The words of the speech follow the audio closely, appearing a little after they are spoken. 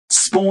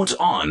Sport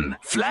On,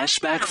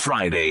 Flashback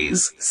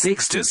Fridays,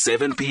 6 to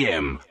 7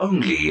 p.m,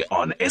 only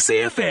on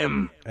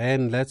SAFM.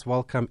 And let's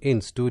welcome in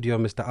studio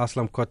Mr.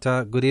 Aslam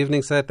Kota. Good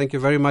evening, sir. Thank you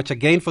very much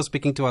again for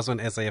speaking to us on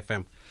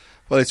SAFM.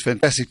 Well, it's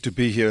fantastic to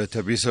be here,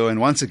 Tabiso. And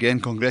once again,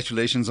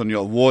 congratulations on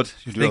your award.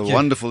 You do a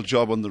wonderful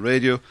job on the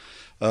radio.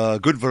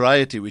 Good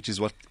variety, which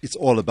is what it's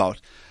all about.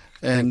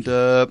 And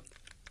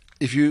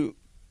if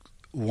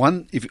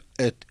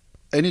at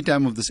any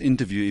time of this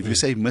interview, if you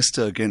say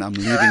Mr. again, I'm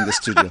leaving the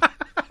studio.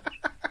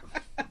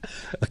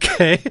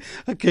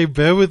 Okay,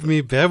 bear with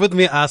me,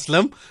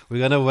 Aslam. We're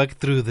going to work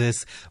through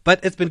this. But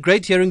it's been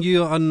great hearing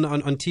you on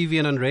TV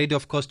and on radio,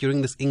 of course,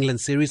 during this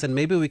England series. And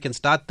maybe we can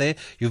start there.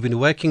 You've been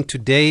working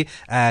today,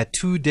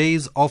 2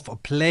 days of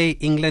play.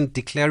 England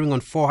declaring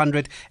on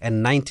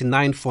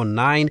 499 for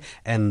 9.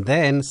 And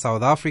then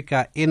South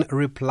Africa, in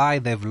reply,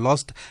 they've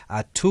lost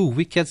 2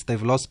 wickets.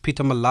 They've lost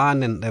Peter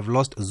Malan and they've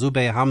lost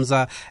Zube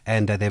Hamza.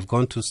 And they've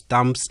gone to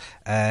stumps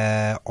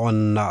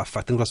on, I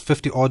think it was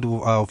 50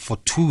 odd for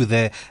 2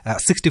 there.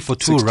 60 for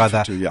 2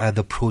 rather,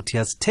 the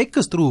Proteas. Take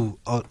us through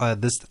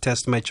this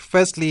test match.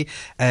 Firstly,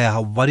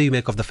 what do you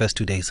make of the first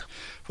 2 days?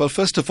 Well,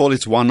 first of all,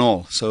 it's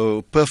 1-1,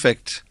 so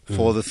perfect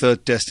for the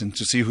third test and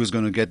to see who's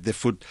going to get their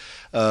foot,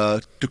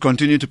 to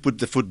continue to put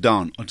the foot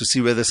down or to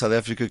see whether South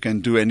Africa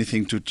can do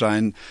anything to try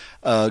and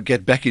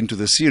get back into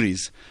the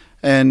series.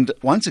 And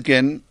once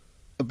again,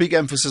 a big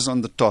emphasis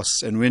on the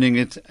toss and winning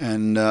it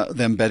and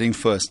them batting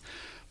first.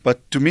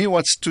 But to me,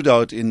 what stood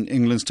out in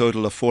England's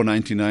total of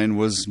 499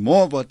 was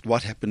more about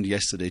what happened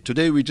yesterday.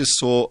 Today, we just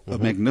saw a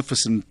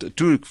magnificent,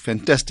 2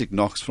 fantastic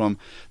knocks from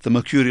the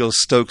mercurial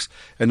Stokes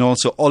and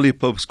also Ollie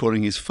Pope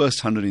scoring his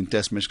first 100 in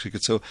Test match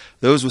cricket. So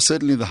those were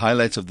certainly the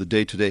highlights of the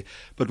day today.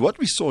 But what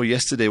we saw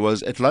yesterday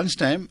was at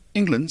lunchtime,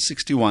 England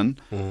 61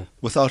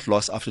 without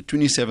loss after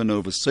 27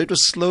 overs. So it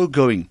was slow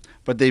going.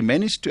 But they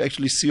managed to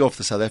actually see off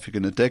the South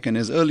African attack. And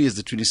as early as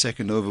the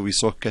 22nd over, we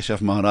saw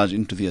Keshav Maharaj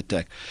into the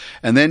attack.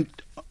 And then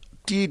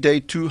day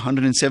 2,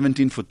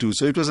 117 for 2.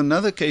 So it was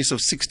another case of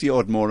 60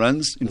 odd more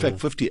runs, in fact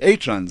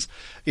 58 runs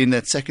in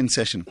that second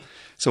session.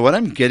 So what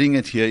I'm getting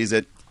at here is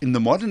that in the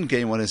modern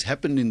game, what has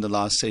happened in the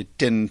last, say,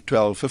 10,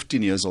 12,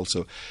 15 years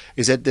also,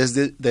 is that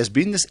there's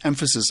been this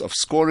emphasis of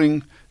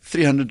scoring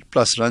 300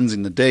 plus runs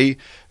in a day,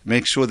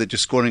 make sure that you're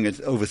scoring at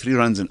over 3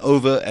 runs and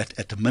over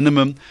at a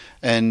minimum,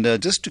 and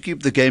just to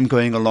keep the game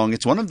going along.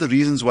 It's one of the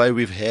reasons why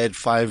we've had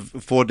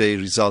 4-day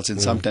results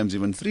and sometimes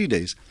even 3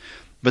 days.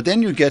 But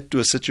then you get to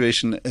a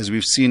situation, as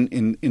we've seen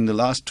in the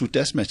last 2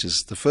 test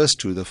matches, the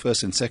first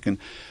and second,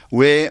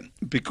 where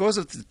because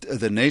of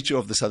the nature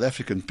of the South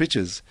African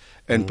pitches,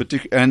 and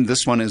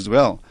this one as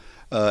well,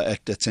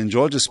 at St.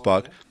 George's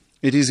Park,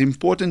 it is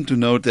important to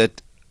note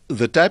that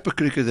the type of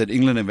cricket that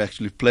England have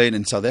actually played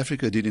and South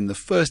Africa did in the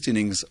first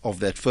innings of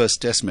that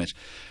first test match,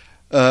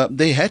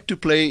 they had to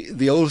play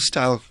the old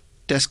style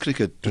Test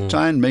cricket to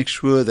try and make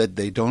sure that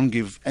they don't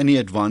give any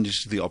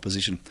advantage to the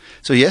opposition.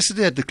 So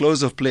yesterday at the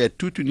close of play at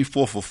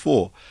 224 for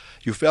 4,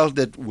 you felt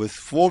that with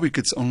 4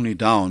 wickets only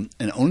down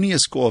and only a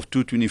score of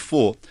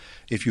 224,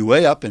 if you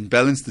weigh up and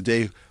balance the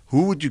day,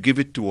 who would you give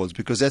it towards?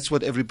 Because that's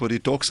what everybody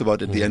talks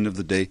about at the end of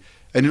the day.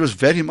 And it was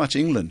very much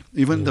England,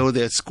 even though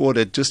they had scored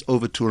at just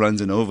over 2 runs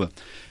and over.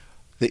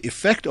 The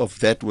effect of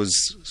that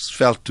was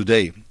felt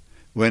today,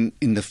 when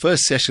in the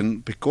first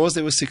session, because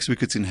there were 6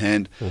 wickets in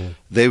hand,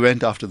 they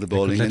went after the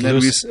bowling. And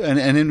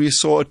then we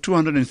saw a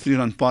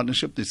 203-run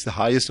partnership. It's the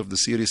highest of the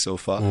series so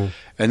far.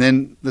 And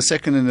then the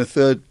second and the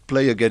third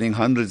player getting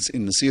hundreds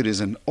in the series,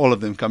 and all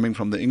of them coming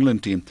from the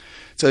England team.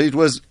 So it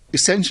was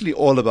essentially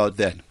all about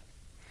that.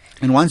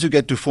 And once you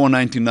get to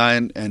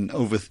 499 and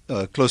over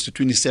close to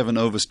 27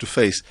 overs to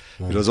face,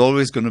 it was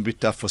always going to be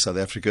tough for South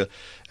Africa.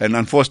 And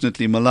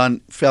unfortunately,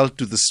 Malan fell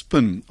to the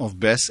spin of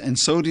Bess, and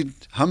so did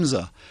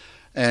Hamza.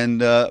 And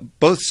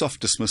both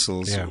soft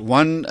dismissals.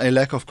 One, a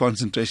lack of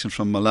concentration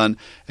from Malan,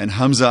 and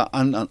Hamza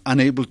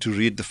unable to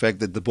read the fact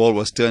that the ball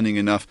was turning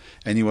enough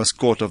and he was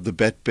caught off the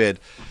bat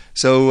pad.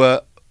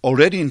 So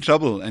already in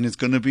trouble, and it's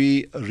going to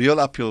be a real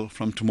uphill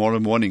from tomorrow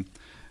morning.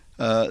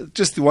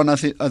 Just the one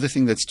other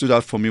thing that stood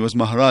out for me was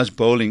Maharaj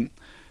bowling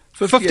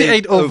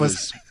 58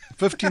 overs.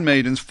 15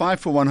 maidens,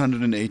 5 for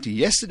 180.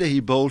 Yesterday he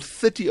bowled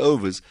 30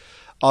 overs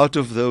out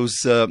of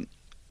those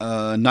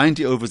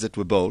 90 overs that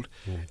were bowled,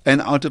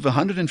 and out of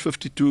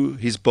 152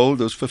 he's bowled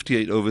those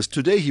 58 overs.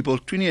 Today he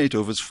bowled 28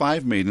 overs,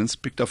 5 maidens,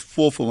 picked up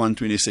 4 for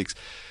 126.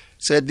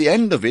 So at the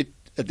end of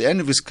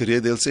his career,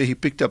 they'll say he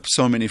picked up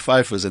so many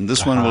fifers, and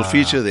this one will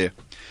feature there.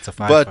 It's a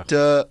fifer.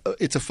 But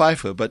it's a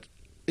fifer. But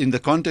in the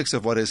context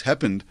of what has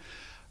happened,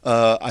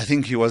 I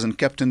think he wasn't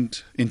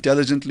captained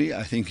intelligently.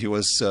 I think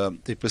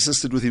they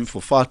persisted with him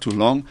for far too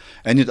long,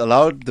 and it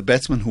allowed the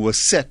batsman who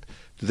was set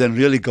to then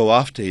really go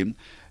after him.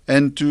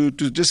 And to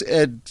just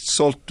add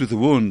salt to the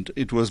wound,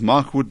 it was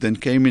Mark Wood then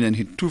came in and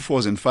hit 2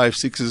 4s and 5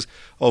 6s,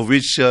 of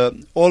which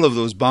all of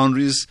those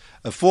boundaries,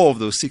 4 of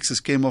those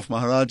 6s came off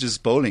Maharaj's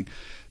bowling.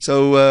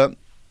 So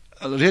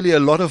really a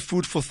lot of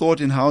food for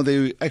thought in how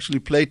they actually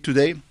played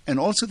today, and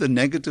also the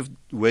negative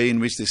way in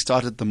which they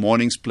started the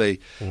morning's play,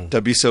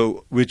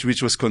 Tabiso, which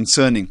was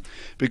concerning.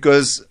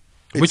 Because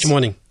Which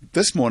morning?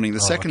 This morning, the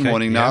second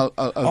morning. Yeah.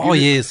 Now, I'll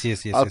yes.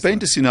 I'll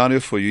paint a scenario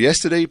for you.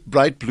 Yesterday,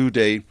 bright blue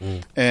day,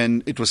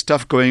 and it was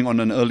tough going on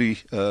an early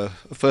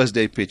first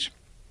day pitch.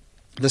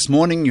 This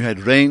morning, you had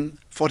rain,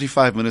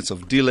 45 minutes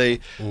of delay.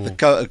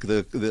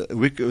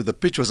 The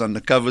pitch was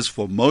under covers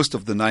for most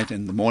of the night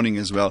and the morning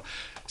as well.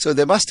 So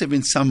there must have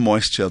been some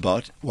moisture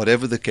about,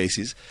 whatever the case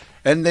is.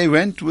 And they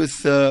went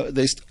with,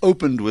 they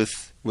opened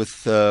with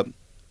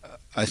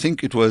I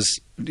think it was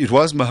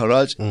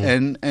Maharaj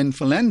and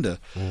Philander.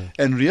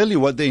 And really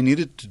what they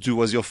needed to do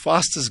was your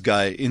fastest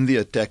guy in the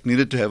attack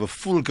needed to have a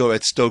full go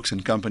at Stokes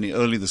and company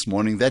early this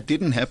morning. That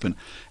didn't happen.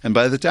 And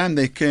by the time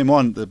they came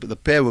on, the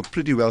pair were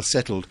pretty well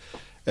settled.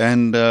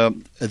 And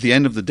at the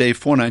end of the day,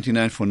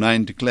 499 for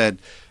 9 declared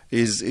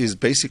is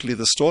basically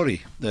the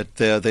story that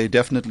they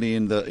definitely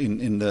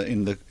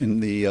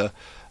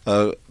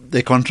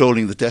they're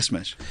controlling the test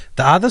match.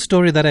 The other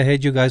story that I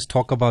heard you guys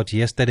talk about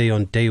yesterday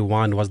on day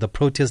one was the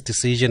Proteas'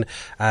 decision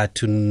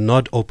to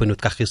not open with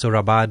Kagiso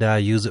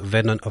Rabada, use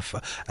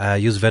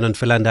Vernon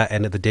Philander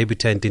and the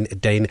debutant in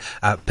Dane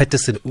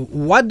Peterson.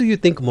 What do you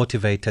think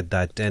motivated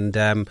that? And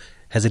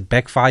has it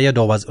backfired,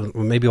 or was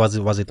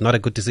it not a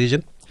good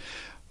decision?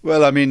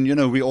 Well, I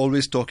mean, we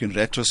always talk in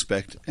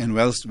retrospect, and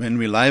when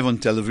we're live on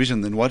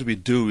television, then what we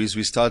do is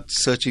we start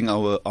searching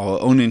our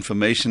own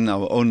information,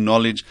 our own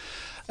knowledge.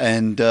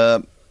 And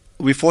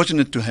we're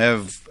fortunate to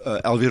have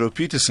Alvaro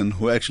Peterson,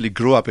 who actually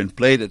grew up and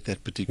played at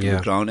that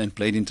particular ground and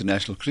played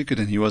international cricket,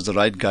 and he was the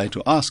right guy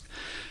to ask.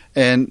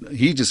 And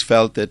he just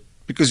felt that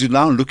because you're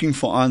now looking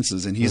for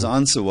answers, and his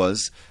answer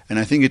was, and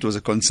I think it was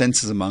a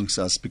consensus amongst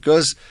us,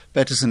 because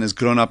Peterson has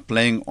grown up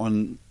playing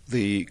on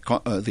the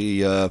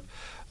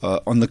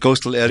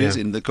coastal areas.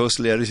 In the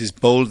coastal areas, he's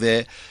bowled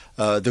there.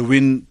 The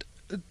wind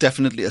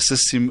definitely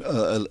assists him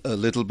a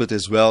little bit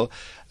as well.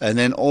 And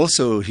then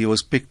also he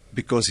was picked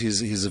because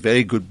he's a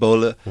very good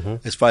bowler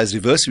as far as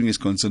reverse swing is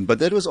concerned. But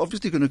that was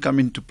obviously going to come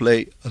into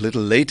play a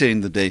little later in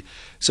the day.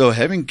 So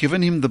having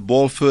given him the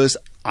ball first,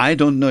 I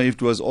don't know if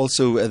it was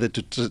also whether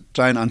to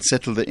try and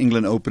unsettle the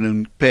England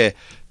opening pair,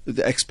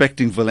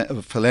 expecting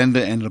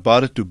Philander and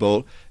Rabada to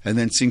bowl, and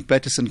then seeing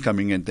Peterson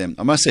coming at them.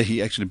 I must say he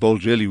actually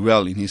bowled really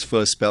well in his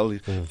first spell,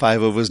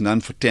 5 overs,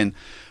 none for 10.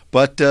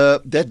 But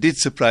that did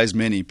surprise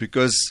many,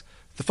 because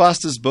the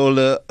fastest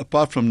bowler,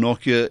 apart from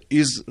Nokia,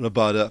 is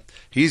Rabada.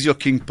 He's your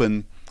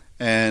kingpin,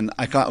 and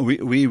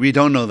we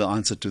don't know the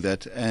answer to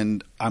that.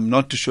 And I'm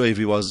not too sure if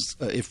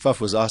Faf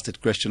was asked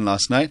that question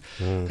last night,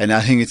 and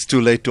I think it's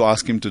too late to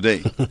ask him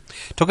today.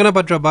 Talking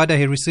about Rabada,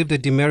 he received a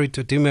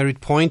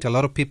demerit point. A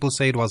lot of people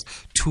say it was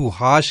too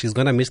harsh. He's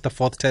going to miss the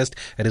 4th test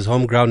at his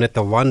home ground at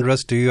the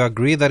Wanderers. Do you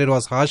agree that it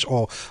was harsh,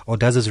 or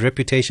does his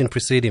reputation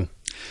precede him?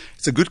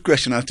 It's a good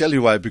question. I'll tell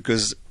you why,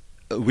 because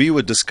we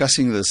were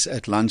discussing this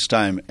at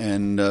lunchtime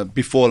and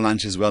before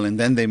lunch as well, and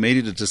then they made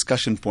it a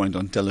discussion point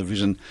on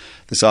television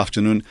this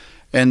afternoon.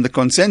 And the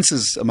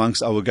consensus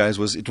amongst our guys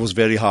was it was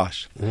very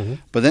harsh.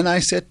 But then I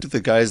said to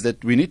the guys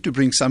that we need to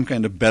bring some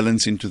kind of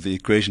balance into the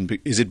equation.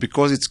 Is it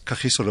because it's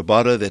Kagiso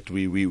Rabada that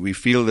we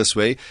feel this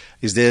way?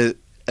 Is there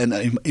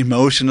an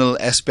emotional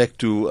aspect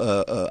to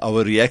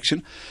our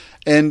reaction?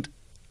 And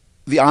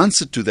the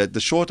answer to that, the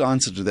short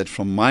answer to that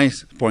from my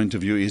point of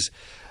view is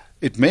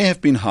it may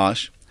have been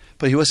harsh,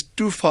 but he was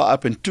too far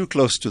up and too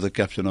close to the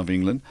captain of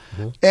England,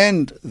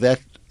 and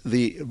that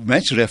the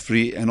match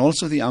referee and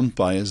also the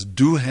umpires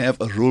do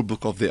have a rule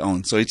book of their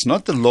own. So it's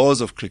not the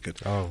laws of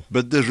cricket,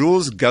 but the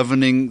rules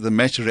governing the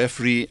match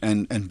referee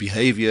and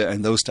behavior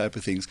and those type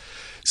of things.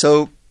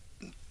 So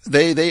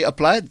they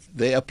applied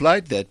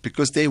that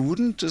because they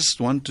wouldn't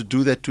just want to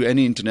do that to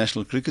any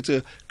international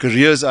cricketer.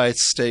 Careers are at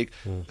stake,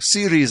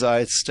 series are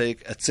at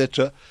stake,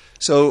 etc.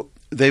 So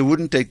they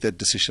wouldn't take that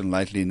decision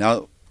lightly.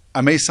 Now, I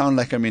may sound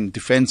like I'm in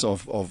defense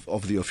of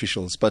the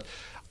officials, but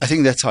I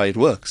think that's how it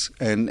works.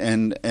 And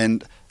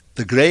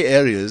the grey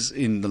areas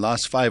in the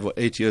last 5 or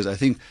 8 years, I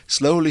think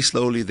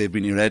slowly they've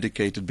been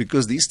eradicated,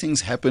 because these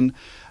things happen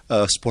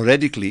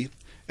sporadically,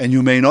 and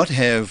you may not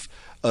have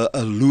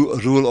a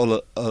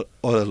rule or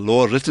a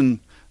law written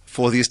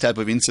for these type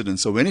of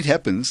incidents. So when it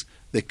happens,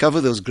 they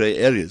cover those grey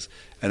areas.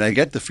 And I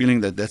get the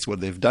feeling that that's what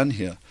they've done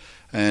here.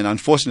 And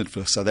unfortunate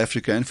for South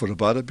Africa and for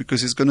Rabada,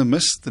 because he's going to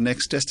miss the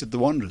next test at the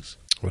Wanderers.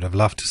 Would have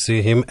loved to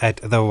see him at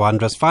the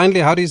Wanderers.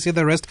 Finally, how do you see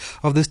the rest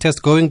of this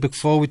test going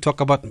before we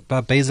talk about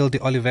Basil de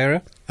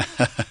Oliveira?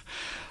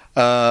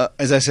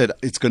 As I said,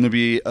 it's going to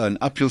be an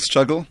uphill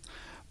struggle.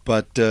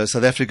 But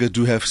South Africa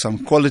do have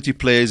some quality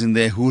players in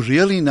there who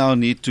really now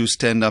need to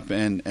stand up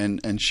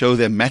and show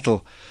their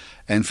mettle.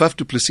 And Faf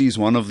du Plessis is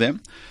one of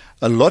them.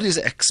 A lot is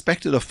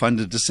expected of Van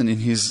der Dussen in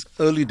his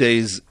early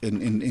days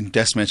in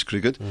test match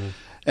cricket.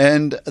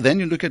 And then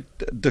you look at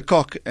de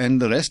Kock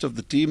and the rest of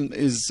the team,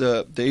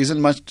 there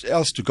isn't much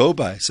else to go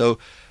by. So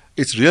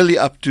it's really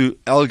up to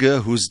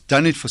Elgar, who's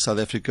done it for South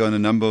Africa on a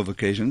number of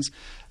occasions.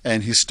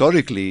 And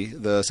historically,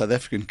 the South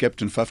African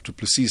captain, Faf du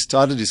Plessis,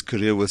 started his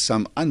career with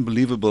some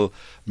unbelievable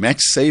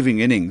match-saving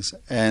innings.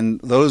 And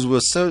those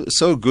were so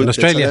good that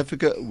South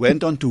Africa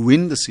went on to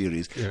win the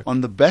series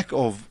on the back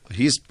of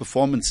his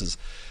performances.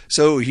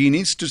 So he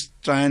needs to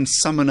try and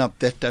summon up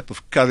that type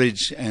of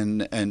courage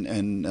and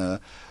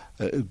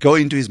go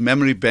into his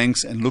memory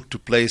banks and look to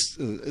place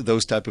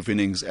those type of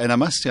innings. And I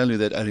must tell you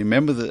that I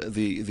remember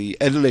the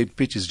Adelaide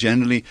pitch is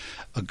generally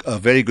a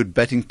very good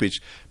batting pitch.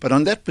 But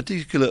on that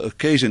particular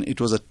occasion, it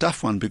was a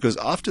tough one because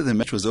after the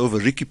match was over,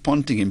 Ricky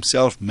Ponting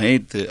himself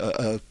made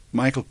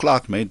Michael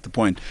Clarke made the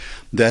point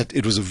that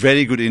it was a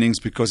very good innings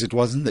because it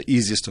wasn't the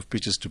easiest of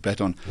pitches to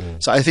bat on.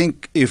 So I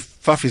think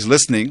if Faf is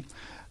listening,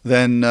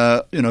 then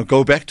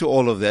go back to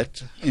all of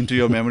that into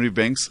your memory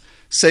banks,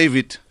 save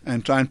it,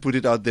 and try and put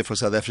it out there for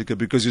South Africa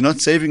because you're not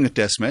saving a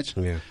test match.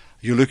 Yeah.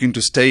 You're looking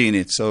to stay in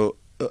it, so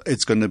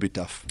it's going to be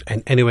tough.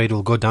 And anyway, it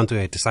will go down to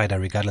a decider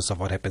regardless of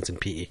what happens in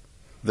PE.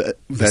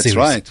 That's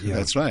right. Yeah.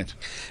 That's right.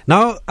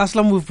 Now,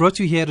 Aslam, we've brought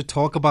you here to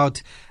talk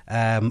about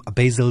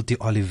Basil de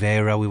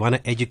Oliveira. We want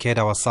to educate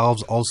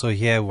ourselves also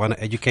here. We want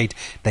to educate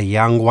the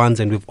young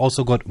ones. And we've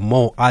also got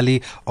Mo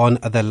Ali on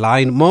the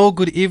line. Mo,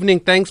 good evening.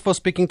 Thanks for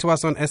speaking to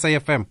us on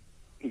SAFM.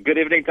 Good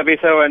evening,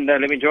 Tabiso, and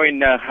let me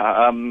join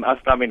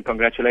Aslam in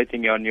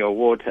congratulating you on your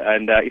award.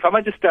 And if I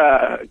might just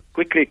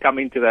quickly come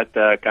into that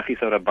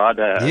Kagiso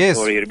Rabada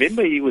story.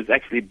 Remember, he was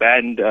actually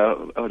banned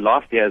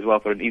last year as well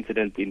for an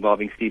incident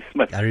involving Steve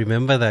Smith. I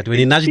remember that, when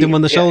he nudged him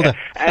on the shoulder.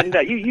 And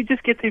you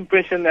just get the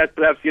impression that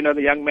perhaps, the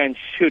young man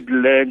should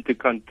learn to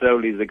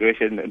control his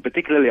aggression, and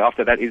particularly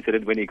after that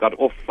incident when he got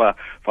off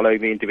following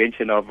the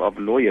intervention of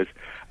lawyers.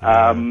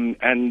 The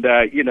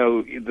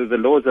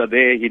laws are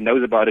there. He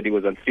knows about it. He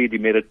was on 3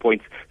 demerit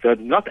points. So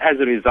not as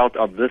a result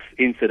of this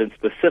incident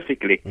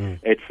specifically.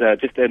 It's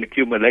just an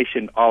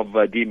accumulation of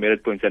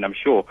demerit points. And I'm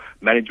sure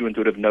management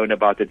would have known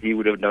about it. He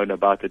would have known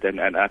about it. And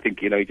I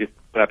think, he just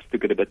perhaps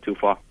took it a bit too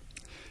far.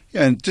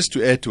 Yeah, and just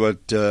to add to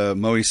what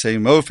Mo is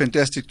saying, Mo,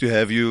 fantastic to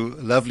have you.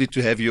 Lovely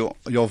to have your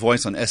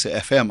voice on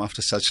SAFM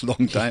after such a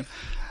long time.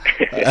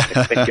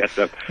 Thank you,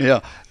 sir.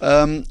 Yeah.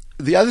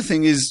 The other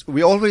thing is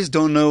we always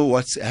don't know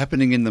what's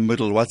happening in the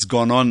middle, what's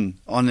gone on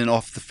and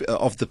off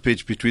the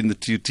pitch between the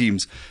two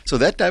teams. So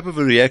that type of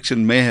a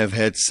reaction may have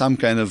had some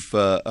kind of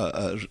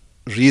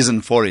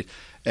reason for it.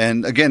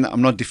 And again,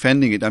 I'm not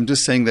defending it. I'm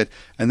just saying that,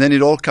 and then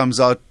it all comes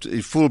out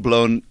full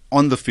blown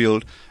on the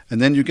field,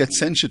 and then you get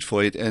censured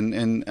for it.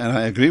 And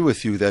I agree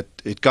with you that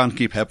it can't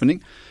keep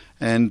happening.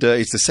 And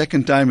it's the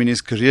second time in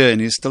his career,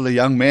 and he's still a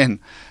young man.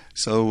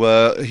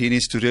 So he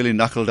needs to really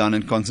knuckle down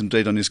and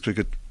concentrate on his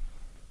cricket.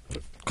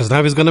 Because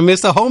now he's going to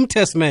miss a home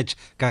test match.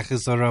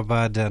 Kagiso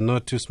Rabada,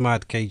 not too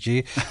smart,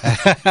 KG.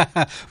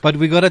 But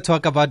we're going to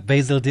talk about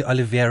Basil de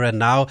Oliveira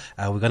now.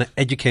 We're going to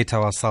educate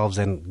ourselves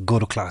and go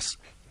to class.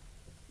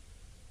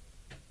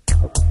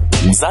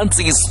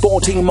 Mzansi's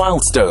sporting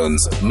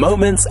milestones,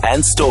 moments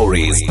and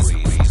stories.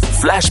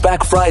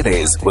 Flashback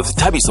Fridays with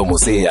Thabiso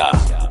Mosia.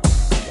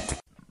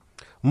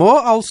 Mo,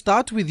 I'll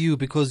start with you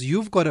because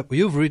you've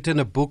written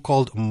a book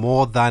called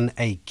More Than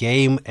a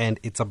Game, and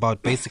it's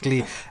about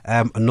basically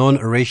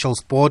non-racial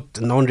sport.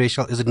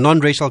 Is it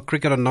non-racial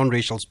cricket or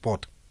non-racial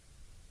sport?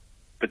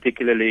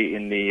 Particularly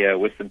in the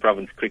Western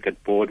Province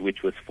Cricket Board,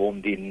 which was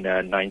formed in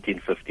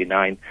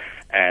 1959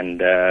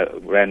 and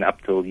ran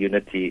up till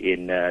unity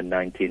in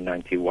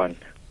 1991.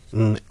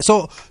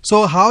 So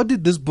how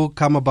did this book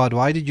come about?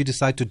 Why did you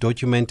decide to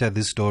document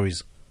these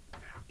stories?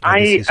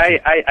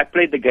 I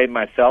played the game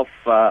myself,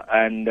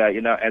 and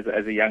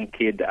as a young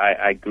kid,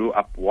 I grew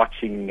up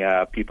watching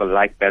people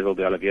like Basil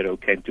de Oliveira, who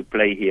came to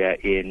play here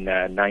in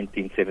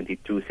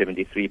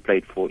 1972-73,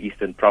 played for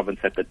Eastern Province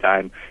at the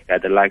time.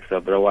 The likes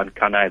of Rowan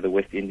Kanai, the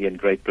West Indian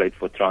great, played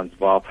for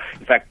Transvaal.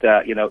 In fact,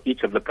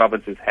 each of the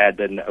provinces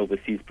had an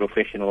overseas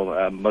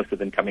professional, most of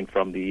them coming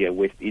from the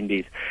West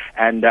Indies.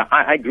 And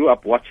I grew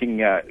up watching,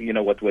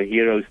 what were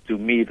heroes to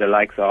me, the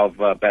likes of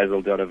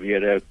Basil de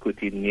Oliveira,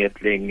 Kuti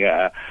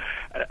Neethling,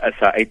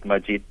 Said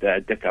Majid,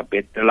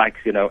 Dekabet, the likes,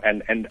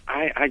 and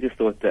I just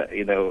thought that,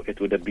 it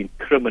would have been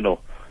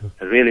criminal,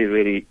 really,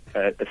 really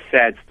a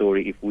sad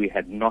story if we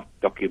had not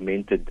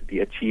documented the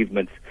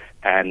achievements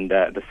and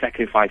the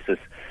sacrifices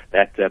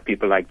that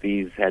people like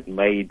these had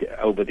made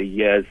over the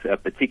years,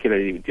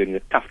 particularly during the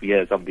tough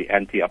years of the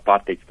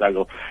anti-apartheid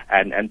struggle.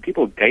 And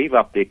people gave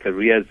up their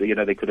careers.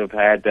 They could have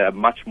had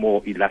much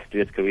more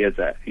illustrious careers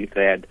if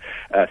they had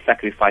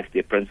sacrificed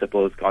their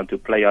principles, gone to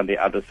play on the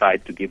other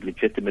side to give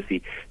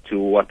legitimacy to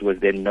what was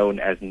then known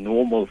as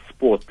normal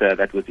sport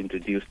that was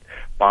introduced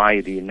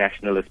by the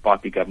Nationalist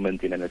Party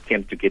government in an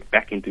attempt to get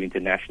back into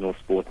international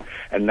sport.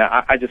 And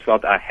I just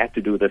felt I had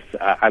to do this.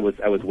 I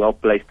was well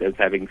placed as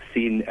having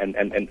seen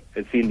and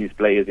seen these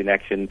players in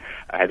action,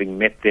 having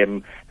met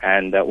them,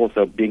 and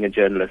also being a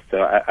journalist. So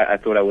I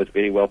thought I was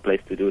very well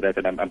placed to do that,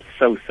 and I'm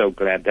so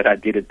glad that I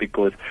did it,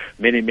 because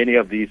many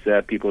of these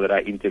people that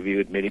I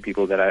interviewed, many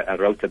people that I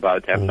wrote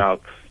about have now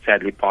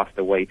sadly passed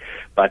away.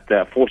 But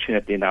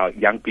fortunately now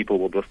young people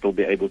will still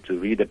be able to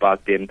read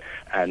about them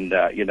and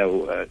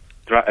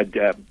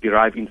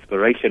derive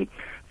inspiration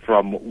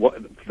from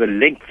the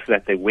lengths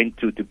that they went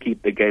to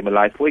keep the game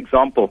alive. For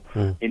example,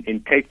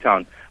 in Cape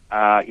Town,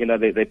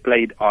 they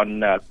played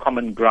on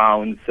common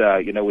grounds,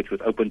 which was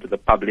open to the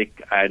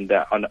public, and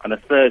on a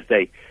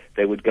Thursday,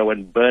 They would go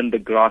and burn the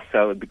grass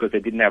because they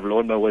didn't have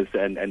lawnmowers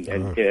and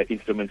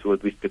instruments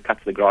with which to cut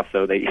the grass.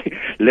 So they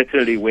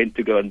literally went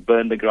to go and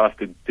burn the grass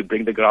to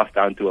bring the grass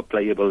down to a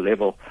playable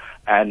level.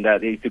 And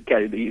they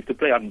used to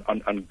play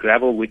on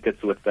gravel wickets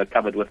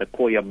covered with a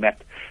coir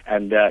mat.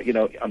 And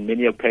on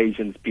many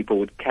occasions, people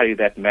would carry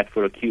that mat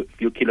for a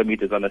few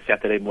kilometers on a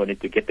Saturday morning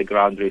to get the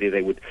ground ready.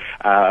 They would,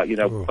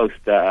 post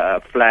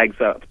flags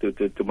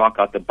to mark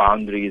out the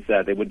boundaries.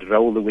 They would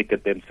roll the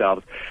wicket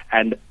themselves.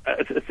 And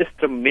it's just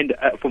tremendous.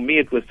 For me,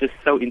 it was just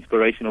so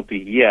inspirational to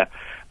hear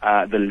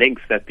the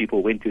lengths that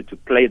people went to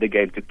play the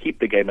game, to keep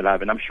the game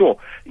alive. And I'm sure,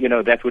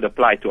 that would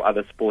apply to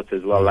other sports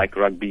as well, like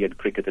rugby and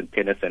cricket and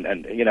tennis. And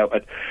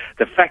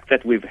the fact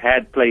that we've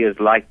had players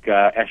like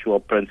Ashwell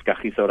Prince,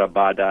 Kagiso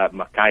Rabada,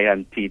 Makaya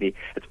and Tini,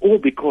 it's all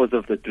because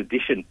of the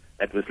tradition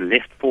that was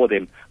left for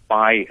them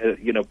by,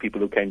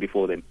 people who came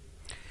before them.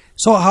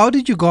 So how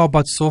did you go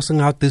about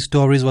sourcing out these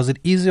stories? Was it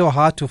easy or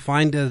hard to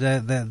find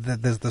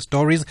the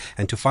stories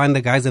and to find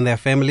the guys and their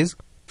families?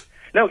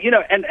 No,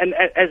 and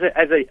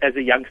as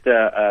a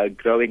youngster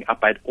growing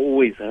up, I'd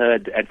always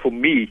heard, and for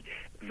me,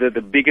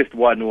 the biggest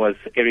one was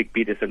Eric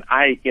Peterson.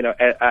 I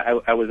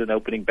was an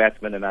opening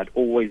batsman, and I'd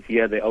always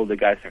hear the older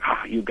guys say,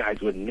 you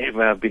guys would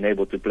never have been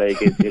able to play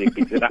against Eric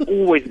Peterson.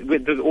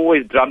 It was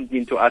always drummed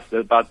into us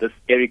about this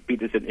Eric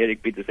Peterson.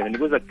 And it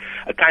was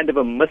a kind of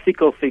a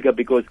mythical figure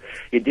because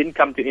he didn't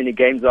come to any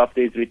games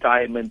after his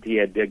retirement. He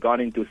had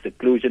gone into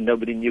seclusion.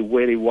 Nobody knew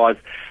where he was.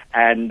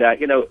 And,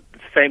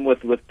 same with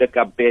Dick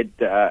Abed.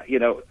 A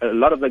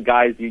lot of the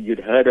guys, you'd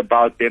heard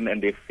about them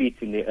and their feats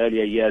in the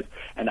earlier years.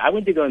 And I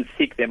went to go and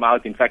seek them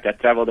out. In fact, I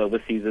traveled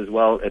overseas as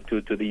well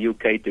to the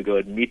UK to go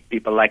and meet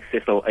people like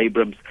Cecil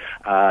Abrams,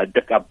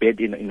 Dick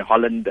Abed in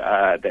Holland.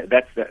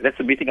 That's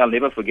a meeting I'll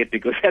never forget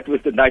because that was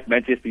the night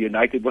Manchester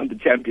United won the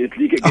Champions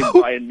League against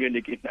Bayern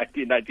Munich in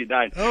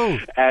 1999. Oh.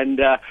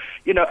 And,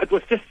 it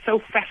was just so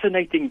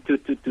fascinating to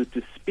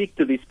speak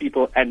to these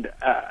people and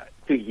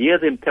to hear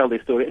them tell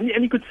their story.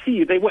 And you could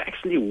see they were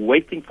actually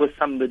waiting for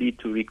somebody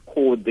to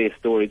record their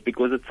stories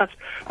because it's such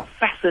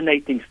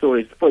fascinating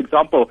stories. For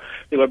example,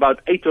 there were about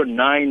 8 or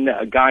 9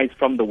 guys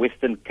from the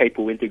Western Cape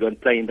who went to go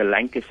and play in the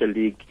Lancashire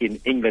League in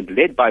England,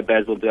 led by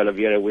Basil de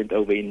Oliveira, went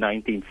over in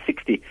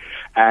 1960.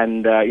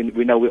 And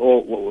we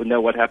all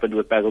know what happened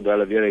with Basil de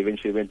Oliveira.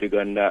 Eventually went to go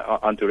and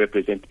on to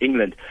represent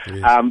England.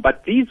 Yes.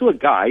 But these were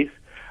guys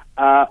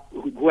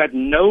who had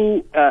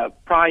no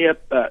prior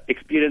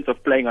experience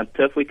of playing on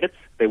turf wickets.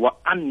 They were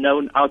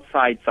unknown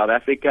outside South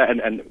Africa,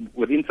 and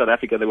within South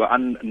Africa they were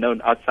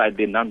unknown outside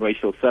their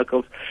non-racial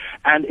circles.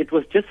 And it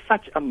was just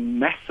such a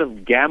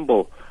massive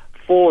gamble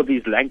for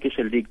these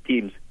Lancashire League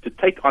teams to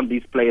take on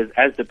these players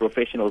as the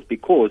professionals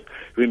because,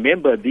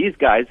 remember, these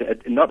guys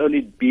had not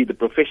only be the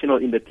professional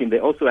in the team, they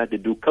also had to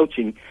do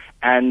coaching,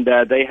 and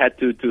they had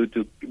to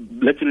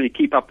literally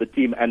keep up the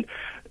team. And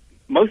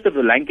most of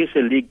the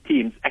Lancashire League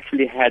teams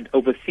actually had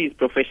overseas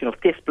professional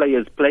test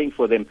players playing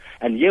for them.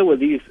 And here were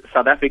these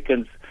South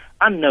Africans,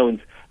 unknowns,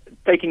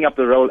 taking up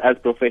the role as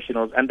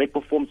professionals, and they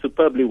performed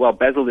superbly well.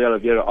 Basil de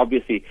Oliveira,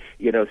 obviously,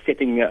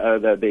 setting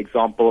the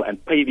example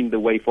and paving the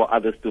way for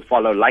others to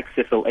follow, like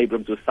Cecil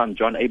Abrams' son,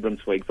 John Abrams,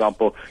 for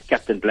example,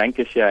 captained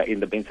Lancashire in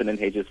the Benson and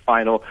Hedges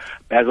final.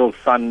 Basil's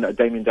son,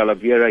 Damien de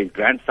Oliveira, his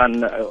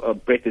grandson,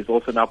 Brett, is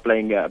also now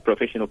playing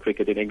professional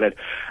cricket in England.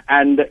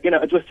 And,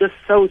 it was just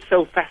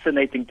so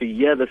fascinating to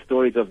hear the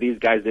stories of these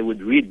guys. They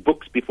would read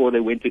books before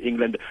they went to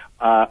England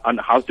on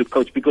how to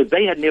coach because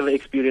they had never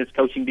experienced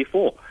coaching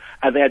before.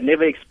 They had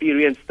never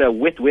experienced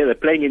wet weather,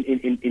 playing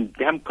in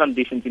damp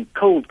conditions, in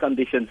cold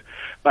conditions,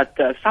 but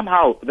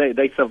somehow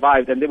they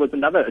survived. And there was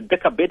another,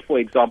 Dick Abed, for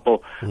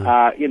example,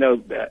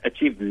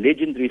 achieved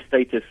legendary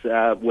status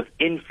with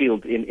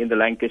Enfield in the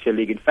Lancashire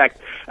League. In fact,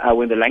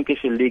 when the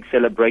Lancashire League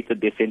celebrated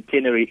their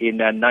centenary in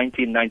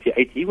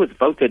 1998, he was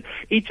voted,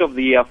 each of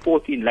the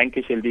 14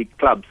 Lancashire League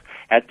clubs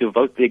had to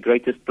vote their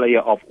greatest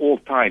player of all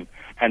time.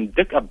 And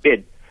Dick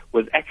Abed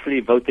was actually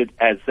voted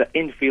as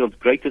Enfield's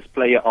greatest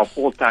player of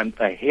all time,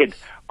 ahead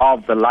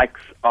of the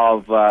likes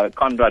of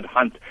Conrad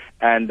Hunt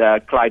and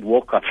Clyde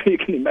Walcott. You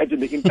can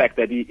imagine the impact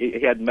that he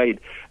had made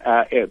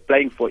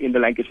playing in the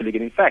Lancashire League.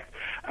 And in fact,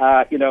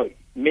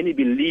 many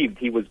believed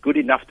he was good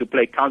enough to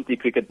play county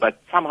cricket,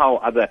 but somehow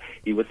or other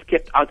he was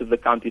kept out of the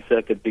county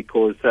circuit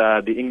because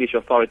the English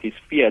authorities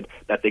feared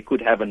that they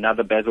could have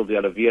another Basil de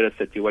Oliveira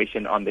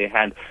situation on their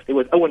hand. There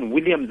was Owen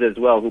Williams as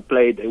well, who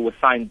was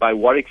signed by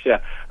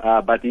Warwickshire,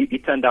 but he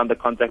turned down the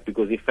contract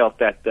because he felt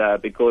that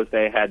because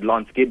they had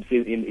Lance Gibbs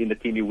in the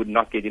team, he would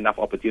not get enough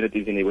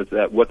opportunities, and he was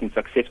working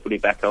successfully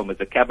back home as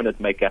a cabinet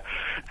maker.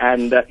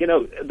 And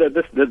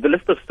the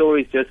list of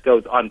stories just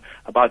goes on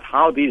about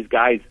how these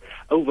guys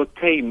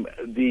overcame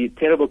the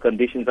terrible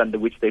conditions under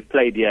which they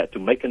played here to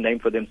make a name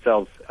for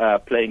themselves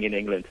playing in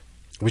England.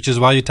 Which is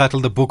why you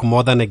titled the book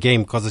More Than a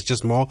Game, because it's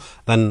just more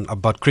than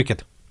about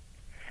cricket.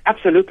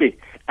 Absolutely.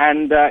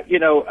 And,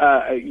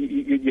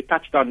 you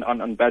touched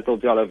on Basil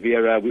de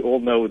Oliveira. We all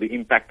know the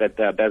impact that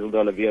Basil de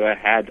Oliveira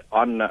had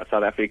on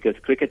South Africa's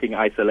cricketing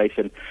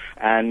isolation.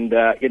 And,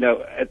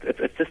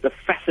 it's just a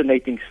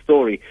fascinating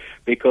story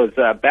because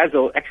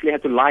Basil actually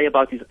had to lie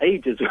about his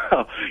age as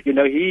well.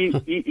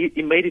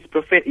 He made his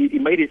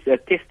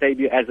test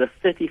debut as a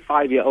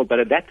 35-year-old, but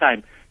at that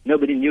time,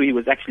 nobody knew he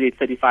was actually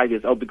 35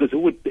 years old because who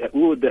would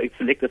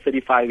select a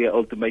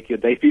 35-year-old to make your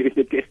debut in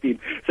the test team?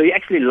 So he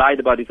actually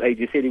lied about his age.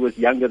 He said he was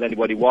younger than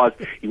what he was.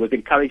 He was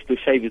encouraged to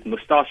shave his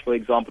moustache, for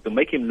example, to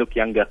make him look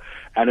younger.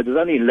 And it was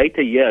only in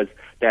later years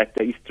that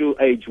his true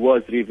age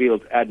was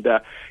revealed. And,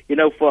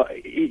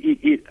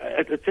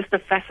 it's just a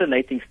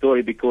fascinating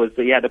story because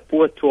he had a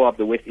poor tour of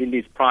the West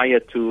Indies prior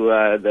to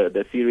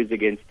the series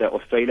against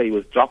Australia. He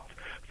was dropped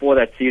for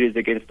that series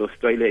against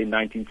Australia in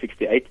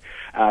 1968,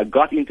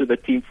 got into the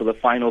team for the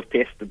final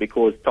test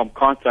because Tom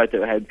Cartwright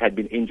had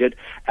been injured,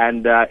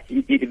 and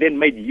he then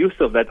made use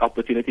of that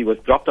opportunity, was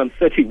dropped on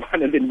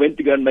 31 and then went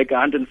to go and make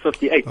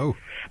 158. Oh.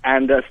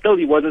 And still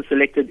he wasn't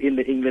selected in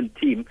the England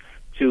team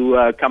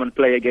to come and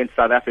play against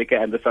South Africa,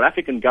 and the South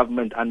African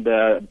government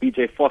under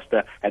B.J.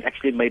 Foster had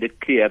actually made it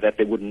clear that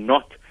they would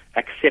not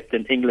accept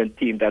an England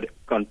team that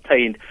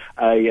contained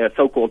a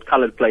so-called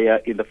coloured player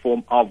in the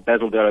form of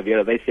Basil de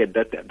Oliveira. They said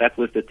that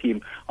was the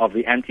team of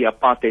the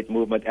anti-apartheid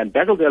movement, and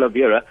Basil de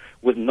Oliveira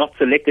was not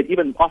selected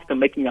even after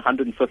making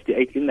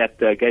 158 in that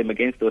game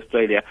against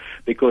Australia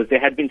because there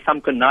had been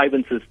some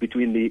connivances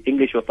between the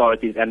English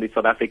authorities and the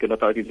South African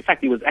authorities. In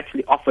fact, he was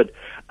actually offered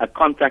a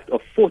contract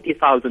of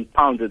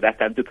 £40,000 at that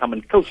time to come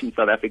and coach in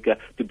South Africa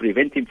to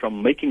prevent him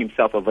from making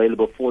himself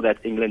available for that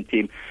England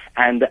team.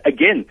 And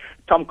again,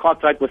 Tom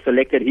Cartwright was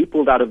selected. He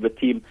pulled out of the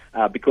team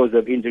because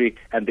of injury,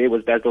 and there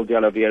was Basil de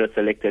Oliveira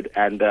selected.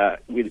 And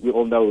we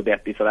all know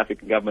that the South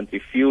African government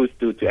refused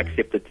to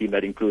accept a team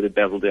that included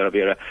Basil de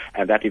Oliveira,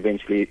 and that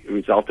eventually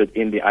resulted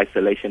in the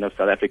isolation of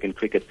South African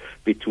cricket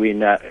between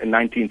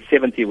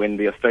 1970, when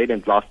the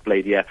Australians last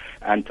played here,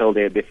 until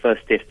their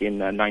first test in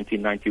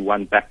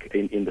 1991 back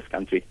in this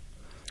country.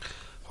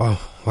 Wow,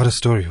 what a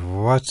story.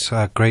 What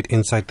a great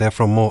insight there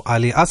from Mo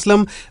Ali.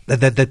 Aslam,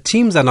 the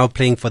teams are now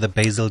playing for the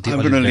Basil de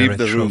Oliveira I'm going to leave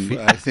the Trophy.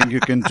 room. I think you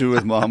can do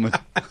with Mohammed.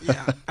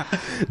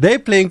 They're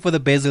playing for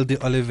the Basil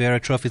de Oliveira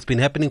Trophy. It's been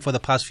happening for the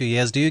past few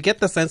years. Do you get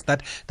the sense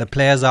that the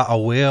players are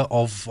aware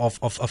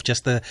of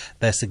just the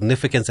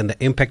significance and the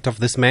impact of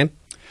this man?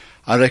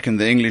 I reckon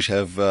the English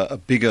have a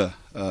bigger,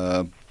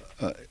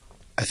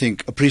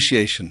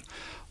 appreciation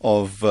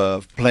of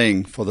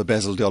playing for the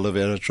Basil de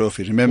Oliveira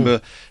Trophy.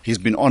 Remember, he's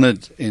been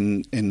honoured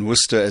in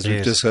Worcester, as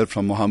we've just heard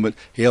from Mohammed.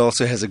 He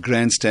also has a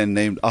grandstand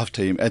named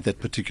after him at that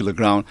particular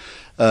ground.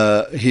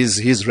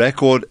 His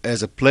record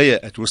as a player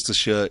at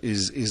Worcestershire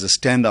is a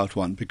standout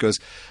one because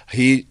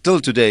he, till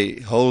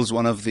today, holds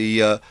one of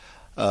the,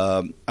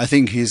 I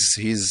think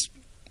he's,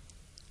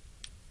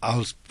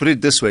 I'll put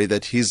it this way,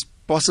 that he's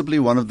possibly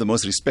one of the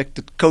most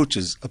respected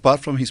coaches, apart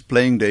from his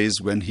playing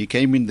days when he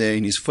came in there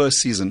in his first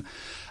season.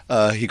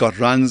 He got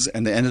runs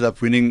and they ended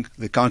up winning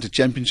the county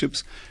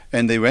championships,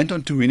 and they went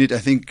on to win it, I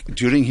think,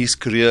 during his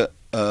career,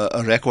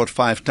 a record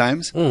 5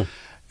 times.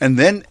 And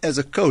then as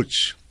a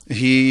coach,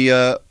 he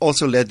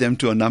also led them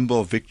to a number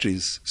of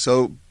victories.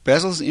 So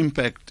Basil's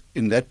impact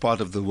in that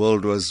part of the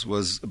world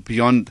was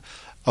beyond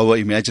our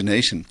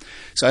imagination.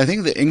 So I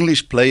think the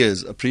English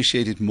players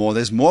appreciate it more.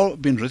 There's more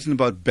been written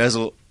about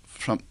Basil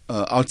from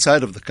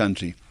outside of the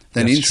country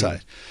than That's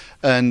inside.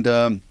 True.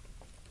 And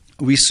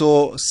we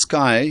saw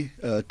Sky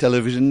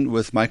Television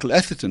with Michael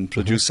Atherton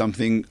produce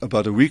something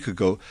about a week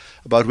ago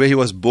about where he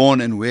was born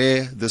and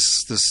where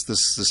this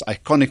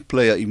iconic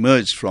player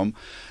emerged from.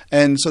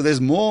 And so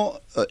there's more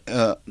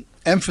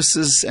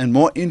emphasis and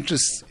more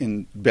interest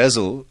in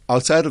Basil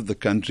outside of the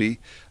country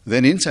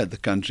than inside the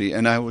country.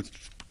 And I would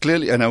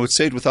clearly, and I would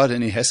say it without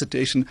any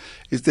hesitation,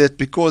 is that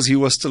because he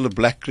was still a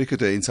black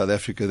cricketer in South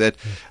Africa, that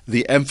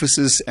the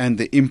emphasis and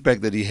the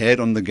impact that he had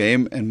on the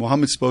game, and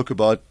Mohammed spoke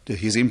about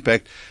his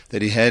impact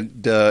that he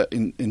had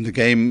in the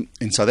game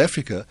in South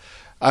Africa,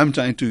 I'm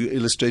trying to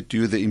illustrate to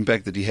you the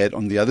impact that he had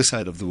on the other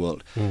side of the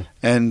world.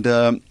 And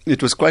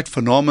it was quite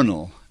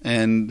phenomenal.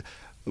 And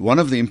one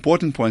of the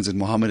important points that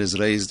Mohammed has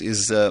raised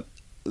is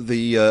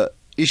the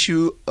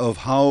issue of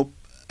how,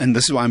 and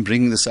this is why I'm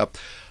bringing this up,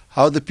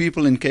 how the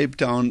people in Cape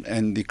Town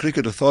and the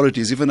cricket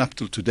authorities, even up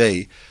till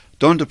today,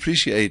 don't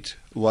appreciate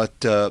what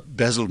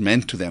Basil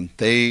meant to them.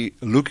 They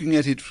looking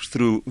at it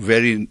through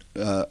very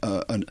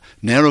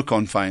narrow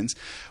confines,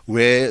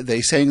 where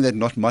they're saying that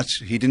not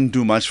much, he didn't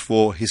do much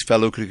for his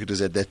fellow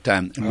cricketers at that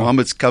time. And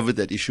Mohammed's covered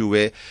that issue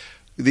where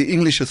the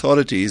English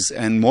authorities,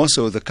 and more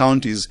so the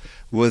counties,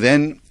 were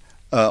then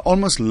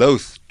almost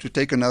loath to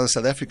take another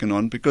South African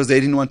on because they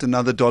didn't want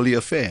another Dolly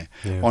affair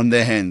on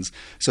their hands.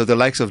 So the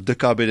likes of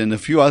Dick Abed and a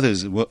few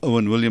others,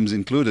 Owen Williams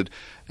included,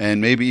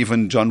 and maybe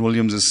even John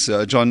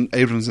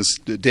Abrams'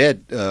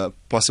 dad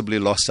possibly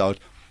lost out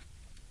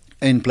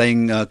in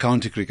playing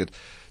county cricket.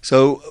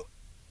 So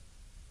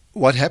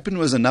what happened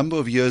was a number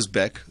of years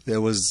back,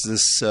 there was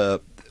this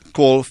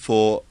call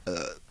for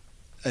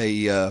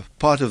a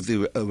part of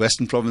the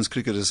Western Province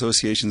Cricket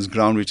Association's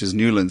ground, which is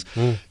Newlands,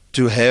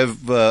 to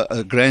have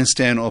a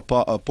grandstand or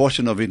a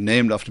portion of it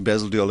named after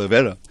Basil de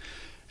Oliveira.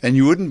 And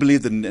you wouldn't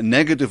believe the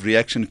negative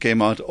reaction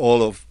came out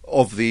all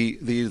of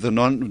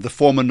the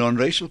former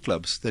non-racial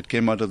clubs that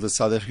came out of the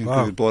South African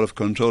Cricket Board of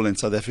Control and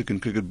South African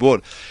Cricket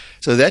Board.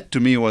 So that to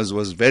me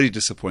was very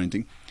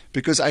disappointing,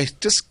 because I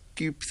just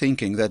keep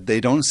thinking that they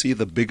don't see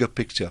the bigger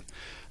picture,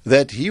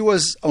 that he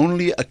was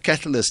only a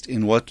catalyst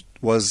in what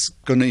was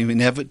going to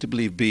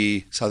inevitably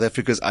be South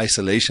Africa's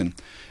isolation.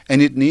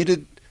 And it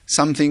needed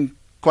something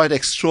quite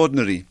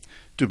extraordinary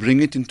to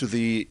bring it into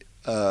the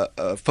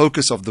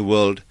focus of the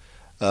world,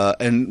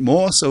 and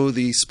more so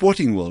the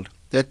sporting world,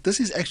 that this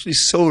is actually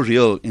so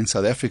real in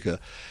South Africa.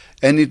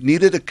 And it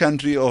needed a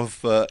country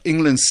of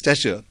England's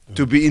stature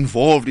to be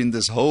involved in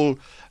this whole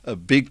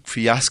big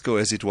fiasco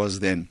as it was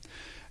then,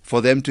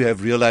 for them to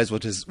have realized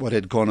what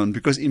had gone on.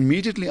 Because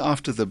immediately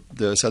after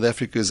the South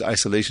Africa's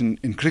isolation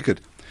in cricket,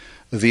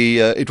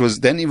 it was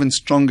then even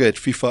stronger at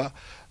FIFA.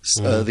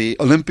 The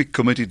Olympic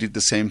Committee did the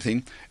same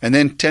thing. And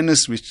then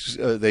tennis, which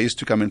they used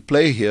to come and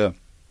play here,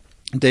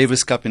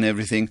 Davis Cup and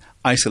everything,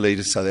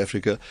 isolated South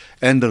Africa.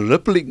 And the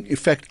rippling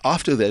effect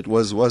after that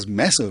was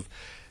massive.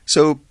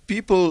 So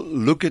people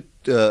look at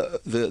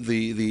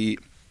the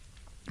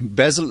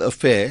Basel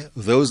affair,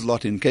 those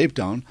lot in Cape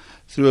Town,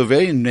 through a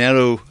very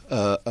narrow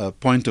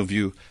point of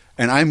view.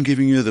 And I'm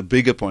giving you the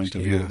bigger point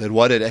of view, that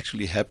what had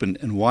actually happened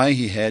and why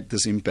he had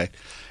this impact.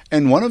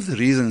 And one of the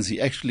reasons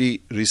he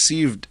actually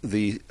received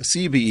the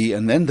CBE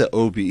and then the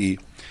OBE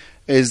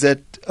is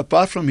that,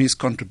 apart from his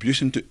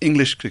contribution to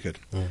English cricket,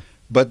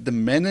 but the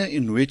manner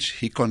in which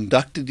he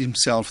conducted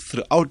himself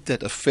throughout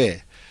that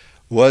affair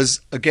was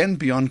again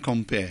beyond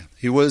compare.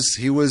 He was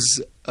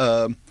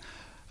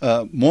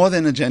more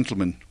than a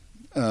gentleman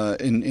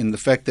in the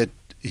fact that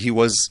he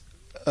was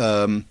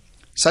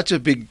such a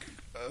big,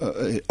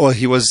 or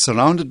he was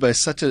surrounded by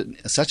such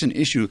an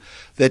issue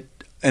that,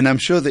 and I'm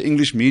sure the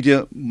English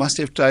media must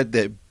have tried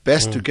their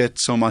best to get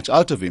so much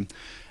out of him,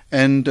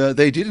 and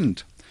they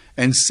didn't.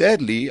 And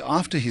sadly,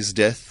 after his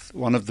death,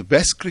 one of the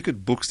best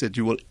cricket books that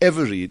you will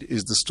ever read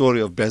is the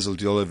story of Basil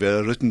de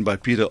Oliveira, written by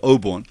Peter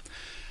Oborne.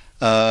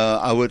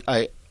 I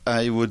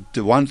would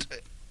want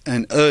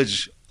and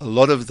urge a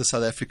lot of the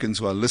South Africans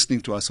who are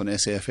listening to us on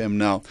SAFM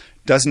now,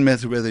 doesn't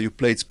matter whether you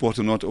played sport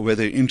or not, or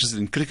whether you're interested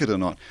in cricket or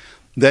not,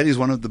 that is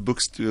one of the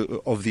books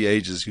of the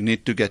ages. You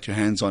need to get your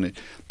hands on it,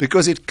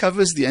 because it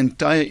covers the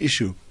entire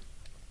issue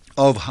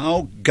of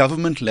how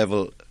government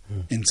level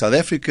in South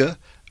Africa,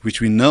 which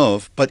we know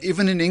of, but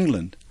even in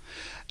England,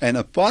 and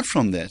apart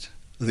from that,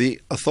 the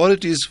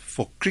authorities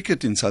for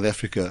cricket in South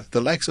Africa,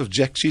 the likes of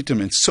Jack Cheetham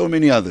and so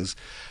many others,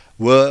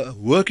 were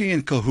working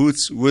in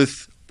cahoots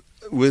with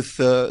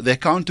their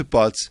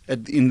counterparts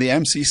in the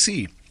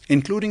MCC,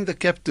 including the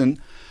captain,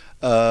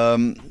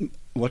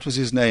 what was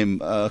his name,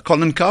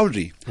 Colin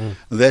Cowdrey,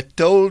 that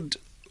told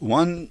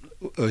one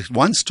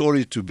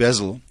story to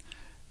Basil.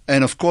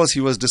 And of course,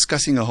 he was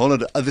discussing a whole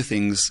lot of other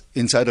things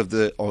inside of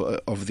the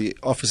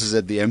offices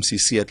at the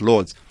MCC at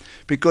Lords,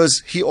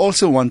 because he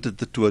also wanted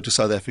the tour to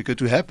South Africa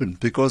to happen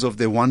because of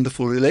their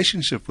wonderful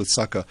relationship with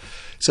Saka.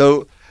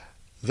 So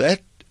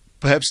that,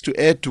 perhaps to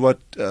add to what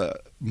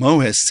Mo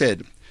has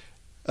said,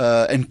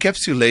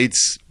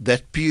 encapsulates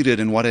that period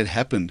and what had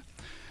happened.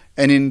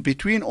 And in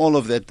between all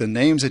of that, the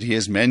names that he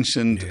has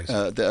mentioned,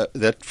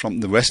 that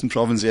from the Western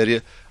Province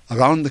area,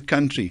 around the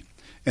country,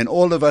 and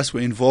all of us were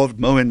involved,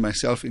 Mo and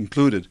myself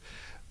included,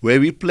 where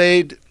we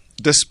played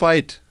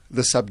despite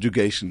the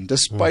subjugation,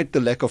 despite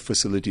the lack of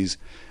facilities.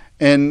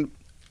 And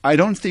I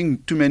don't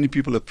think too many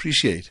people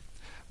appreciate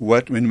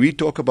when we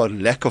talk about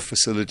lack of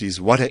facilities,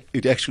 what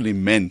it actually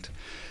meant.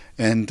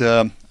 And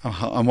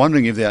I'm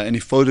wondering if there are any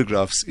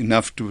photographs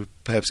enough to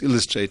perhaps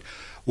illustrate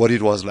what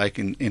it was like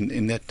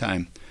in that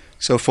time.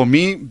 So for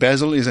me,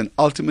 Basil is an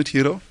ultimate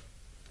hero,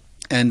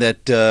 and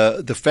that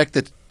the fact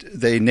that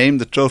they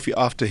named the trophy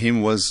after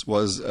him was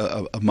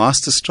a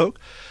masterstroke.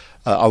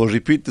 I will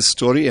repeat the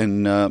story,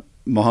 and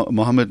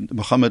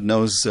Mohammed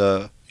knows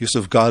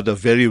Yusuf Garda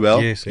very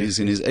well. Yes. He's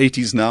in his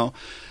 80s now,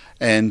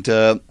 and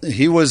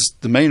he was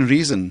the main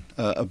reason,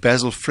 a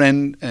Basil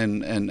friend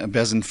and a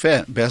Basil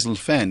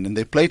fan, and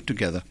they played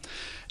together.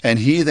 And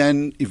he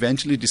then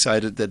eventually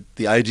decided that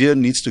the idea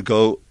needs to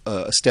go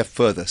a step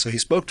further. So he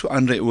spoke to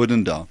Andre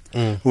Odendaal,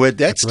 who at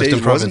that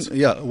stage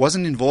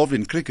wasn't involved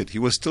in cricket. He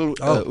was still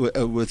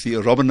with the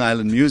Robben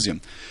Island Museum.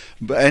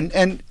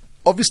 And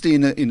obviously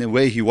in a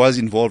way he was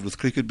involved with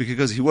cricket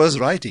because he was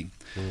writing.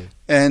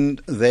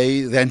 And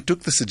they then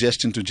took the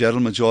suggestion to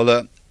Gerald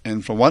Majola,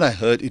 and from what I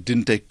heard, it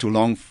didn't take too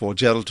long for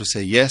Gerald to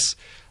say yes.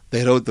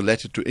 They wrote the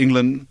letter to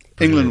England.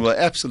 Brilliant. England were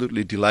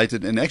absolutely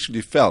delighted and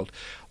actually felt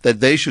that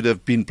they should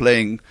have been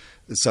playing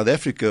South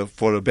Africa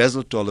for a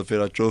Basil de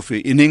Oliveira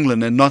trophy in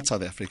England and not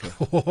South Africa.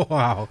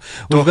 Wow.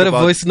 We've got a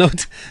voice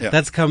note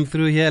that's come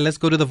through here. Let's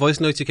go to the voice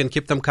notes. You can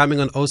keep them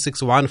coming on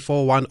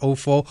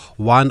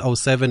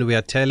 061-4104-107. We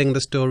are telling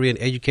the story and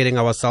educating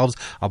ourselves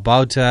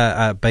about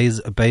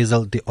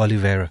Basil de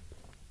Oliveira.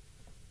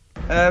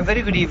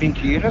 Very good evening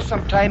to you.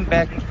 Some time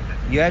back,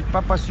 You had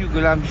Papa Sue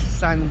Ghulam's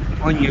son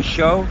on your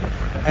show,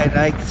 and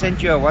I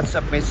sent you a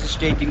WhatsApp message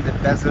stating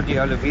that Basil de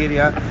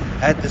Oliveira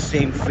had the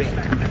same fate.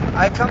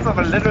 I come from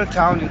a little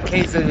town in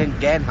KZN,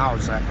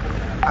 Danhauser.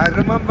 I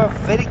remember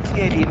very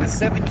clearly in the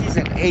 70s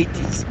and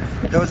 80s,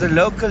 there was a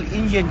local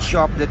Indian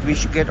shop that we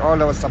should get all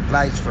our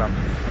supplies from.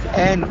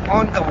 And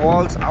on the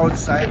walls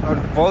outside,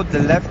 on both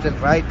the left and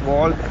right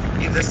wall,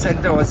 in the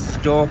center was his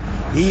door,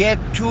 he had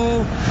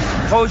two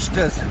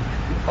posters,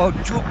 or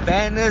two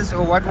banners,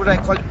 or what would I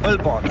call it,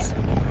 billboards,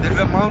 that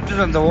were mounted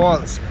on the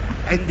walls.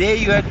 And there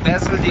you had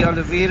Basil de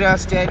Oliveira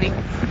standing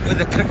with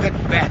a cricket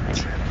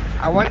bat.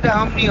 I wonder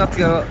how many of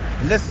your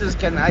listeners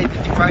can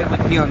identify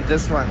with me on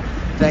this one.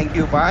 Thank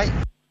you, bye.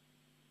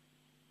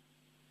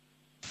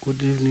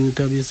 Good evening,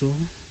 Tabiso.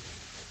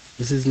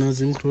 This is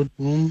Nazim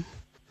Krotboom.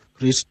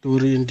 Great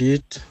story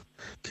indeed.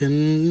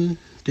 Can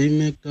they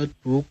make that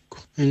book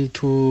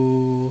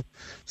into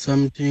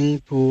something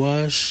to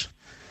watch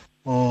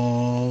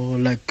or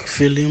like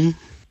film?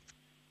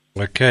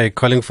 Okay,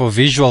 calling for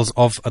visuals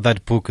of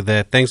that book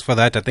there. Thanks for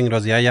that. I think it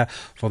was Yaya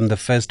from the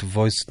first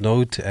voice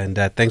note, and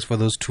thanks for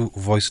those two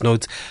voice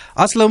notes.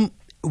 Aslam,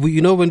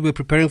 when we were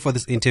preparing for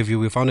this interview,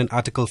 we found an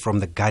article from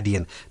The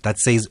Guardian that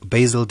says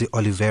Basil de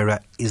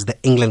Oliveira is the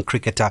England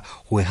cricketer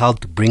who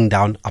helped bring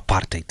down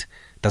apartheid.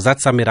 Does that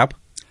sum it up?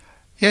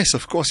 Yes,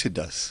 of course it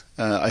does.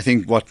 I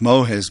think what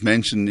Mo has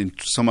mentioned in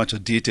so much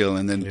of detail,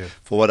 and then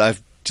for what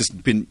I've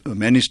just been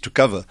managed to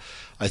cover,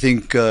 I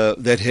think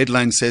that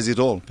headline says it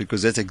all,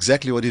 because that's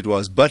exactly what it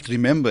was. But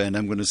remember, and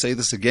I'm going to say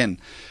this again,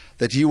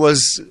 that he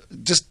was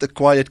just the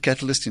quiet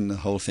catalyst in the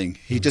whole thing.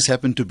 He just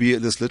happened to be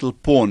this little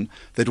pawn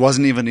that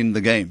wasn't even in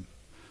the game.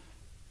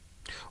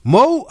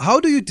 Mo, how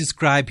do you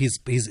describe his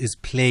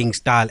playing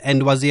style?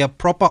 And was he a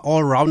proper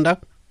all-rounder?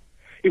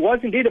 He was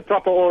indeed a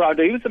proper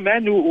all-rounder. He was a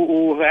man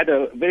who had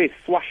a very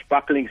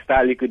swashbuckling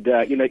style. He could,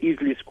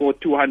 easily score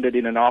 200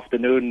 in an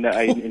afternoon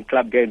in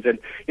club games. And,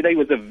 he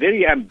was a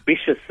very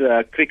ambitious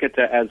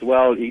cricketer as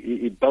well.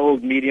 He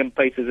bowled medium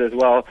paces as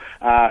well.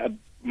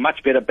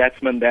 Much better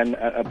batsman than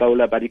a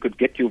bowler, but he could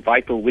get you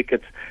vital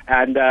wickets.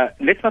 And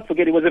let's not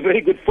forget, he was a very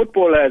good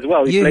footballer as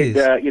well. He played,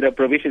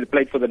 provincially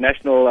played for the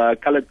national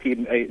coloured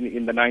team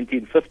in the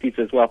 1950s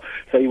as well.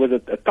 So he was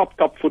a top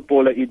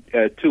footballer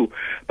too.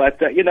 But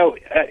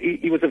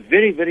he was a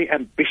very, very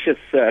ambitious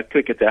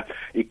cricketer.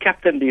 He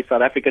captained the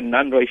South African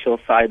non-racial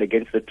side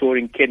against the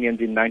touring Kenyans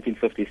in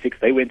 1956.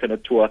 They went on a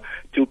tour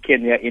to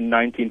Kenya in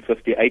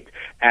 1958,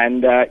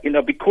 and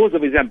because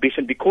of his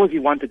ambition, because he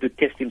wanted to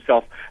test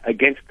himself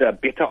against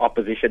better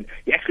opposition,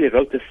 he actually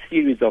wrote a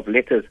series of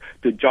letters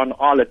to John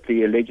Arlott,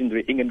 the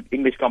legendary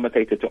English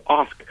commentator, to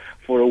ask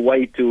for a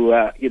way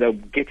to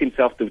get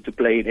himself to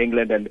play in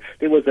England. And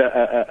there was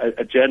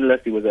a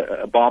journalist, he was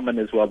a barman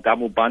as well,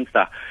 Damu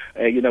Bansta,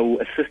 who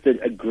assisted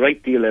a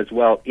great deal as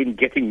well in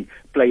getting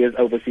players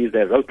overseas.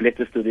 They wrote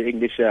letters to the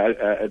English,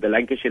 the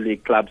Lancashire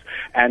League clubs.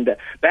 And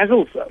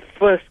Basil's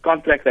first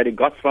contract that he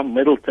got from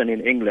Middleton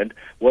in England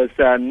was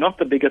not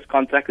the biggest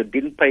contract. It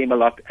didn't pay him a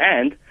lot,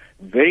 and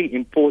very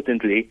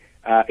importantly,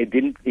 it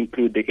didn't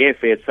include the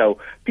airfare. So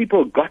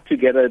people got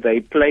together,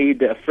 they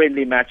played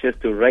friendly matches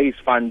to raise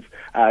funds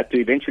to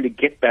eventually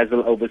get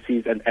Basil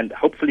overseas, and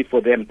hopefully for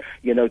them,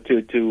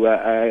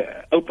 to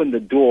open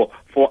the door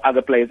for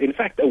other players. In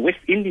fact, a West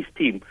Indies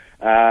team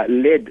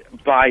led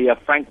by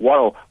Frank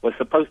Worrell was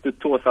supposed to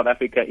tour South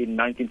Africa in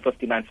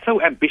 1959. So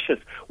ambitious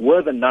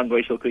were the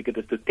non-racial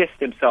cricketers to test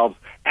themselves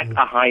at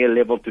a higher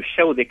level, to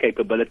show their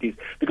capabilities,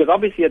 because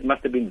obviously it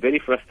must have been very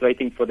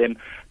frustrating for them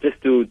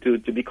just to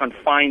be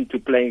confined to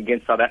playing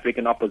against South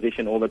African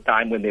opposition all the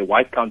time when their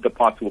white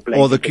counterparts were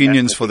playing. Or the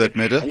Kenyans, for that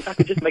matter. And if I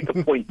could just make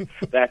a point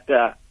that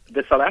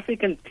the South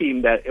African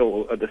team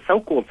or the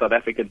so-called South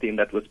African team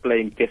that was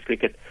playing Test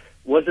cricket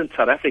wasn't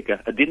South Africa.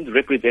 It didn't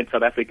represent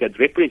South Africa. It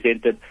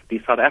represented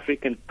the South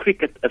African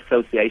Cricket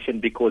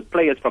Association, because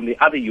players from the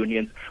other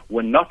unions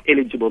were not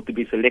eligible to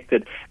be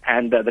selected.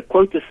 And the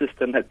quota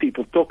system that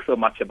people talk so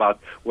much about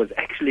was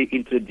actually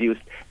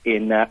introduced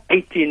in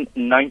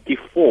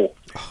 1894.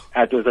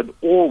 It was an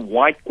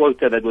all-white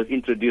quota that was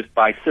introduced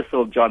by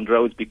Cecil John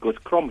Rhodes, because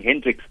Crom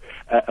Hendricks,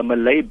 a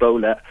Malay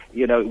bowler,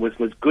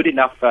 was good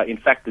enough. In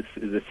fact,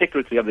 the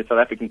secretary of the South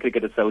African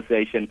Cricket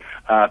Association,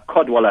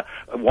 Codwaller,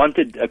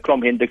 wanted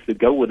Crom Hendricks to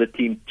go with the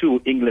team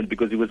to England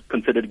because he was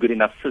considered good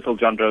enough. Cecil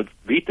John Rhodes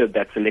vetoed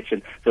that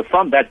selection. So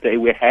from that day,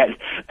 we had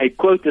a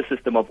quota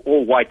system of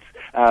all whites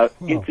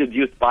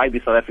introduced by the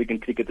South African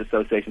Cricket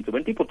Association. So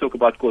when people talk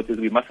about quotas,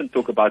 we mustn't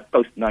talk about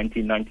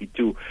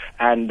post-1992.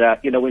 And,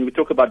 when we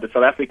talk about the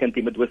South African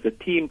team, it was the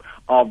team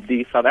of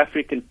the South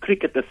African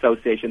Cricket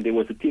Association. There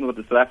was a team of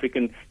the South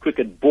African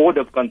Cricket Board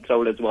of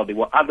Control as well. There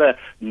were other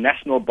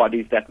national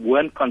bodies that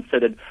weren't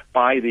considered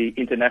by the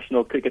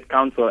International Cricket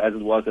Council as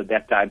it was at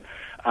that time.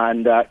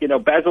 And,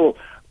 Basil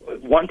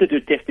wanted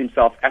to test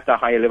himself at a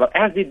higher level,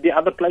 as did the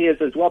other players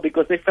as well,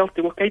 because they felt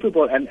they were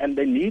capable and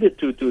they needed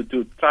to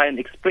try and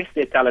express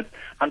their talents.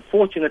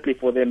 Unfortunately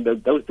for them,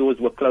 those doors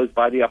were closed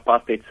by the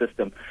apartheid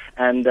system.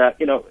 And,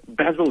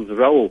 Basil's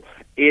role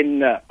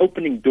in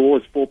opening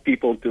doors for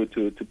people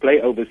to play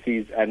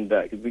overseas, and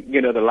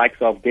the likes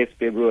of Des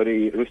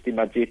February, Rusty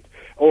Majid,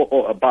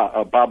 or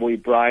Babu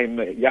Ibrahim,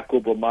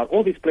 Yaqub Omar,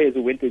 all these players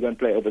who went to go and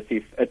play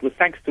overseas. It was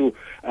thanks to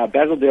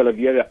Basil de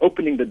Oliveira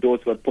opening the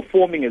doors for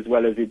performing as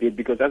well as he did,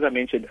 because as I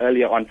mentioned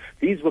earlier on,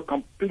 these were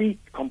complete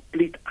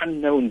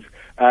unknowns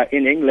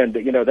in England.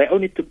 They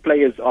only took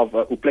players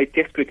who played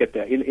Test cricket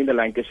in the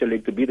Lancashire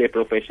League to be their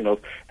professionals,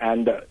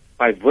 and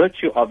by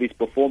virtue of his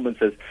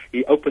performances,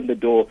 he opened the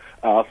door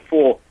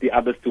for the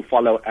others to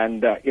follow,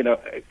 and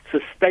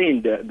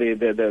sustained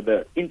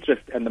the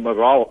interest and the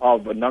morale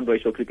of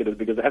non-racial cricketers.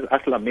 Because as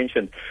Aslam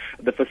mentioned,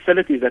 the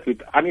facilities that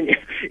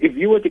if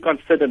you were to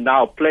consider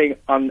now playing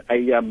on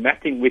a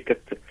matting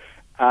wicket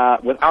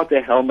without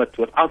a helmet,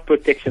 without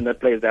protection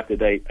that players have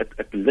today,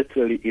 it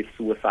literally is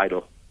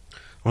suicidal.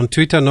 On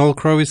Twitter, Noel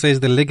Crowe says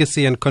the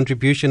legacy and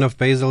contribution of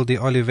Basil de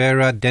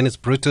Oliveira, Dennis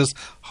Brutus,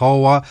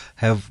 Hauer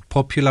have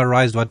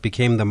popularized what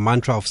became the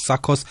mantra of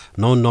SACOS,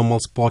 no normal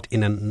sport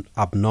in an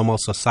abnormal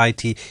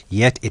society,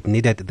 yet it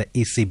needed the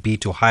ECB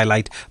to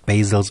highlight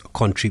Basil's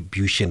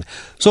contribution.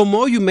 So,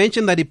 Mo, you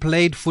mentioned that he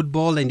played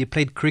football and he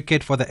played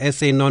cricket for the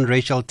SA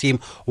non-racial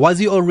team. Was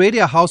he already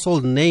a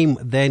household name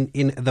then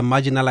in the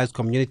marginalized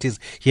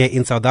communities here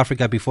in South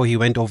Africa before he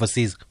went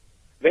overseas?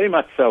 Very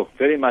much so.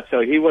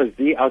 He was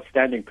the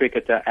outstanding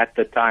cricketer at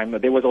the time.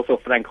 There was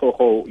also Frank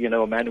Hoho,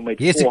 a man who made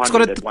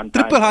 400 at one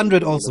time. Triple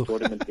hundred also.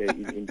 Tournament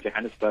in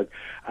Johannesburg.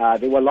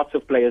 There were lots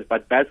of players,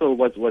 but Basil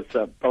was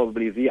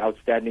probably the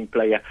outstanding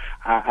player.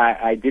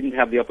 I didn't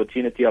have the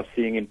opportunity of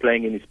seeing him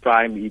playing in his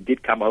prime. He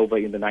did come over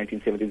in the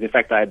 1970s. In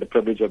fact, I had the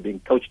privilege of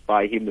being coached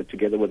by him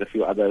together with a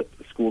few other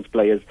schools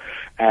players.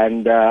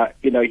 And,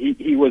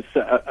 he was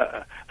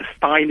a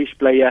stylish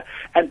player.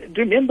 And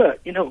remember,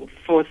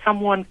 for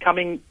someone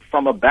coming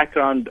from a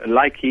background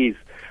like his,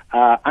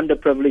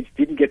 underprivileged,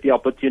 didn't get the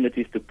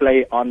opportunities to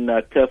play on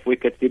turf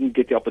wickets, didn't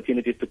get the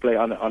opportunities to play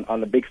on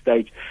a big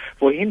stage.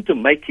 For him to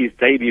make his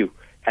debut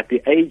at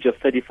the age of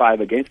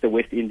 35 against the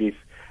West Indies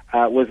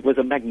was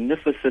a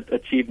magnificent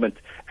achievement.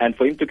 And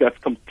for him to have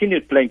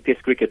continued playing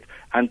Test cricket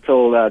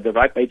until the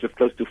ripe age of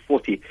close to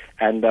 40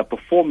 and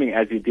performing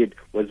as he did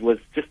was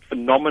just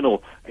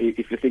phenomenal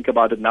if you think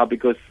about it now,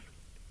 because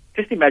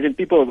just imagine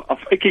people are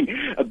making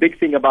a big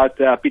thing about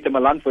Peter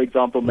Malan, for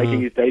example,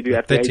 making his debut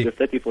at the age of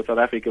 30 for South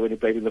Africa when he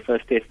played in the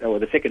first test, or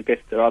the second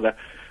test rather,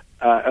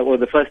 or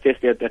the first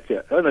test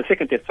the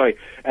second test,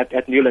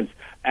 at Newlands.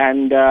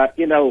 And,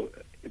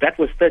 that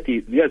was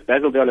 30 years,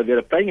 Basil de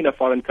Oliveira playing in a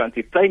foreign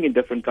country, playing in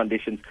different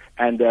conditions,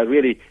 and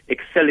really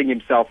excelling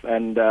himself.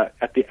 And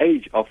at the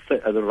age of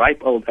the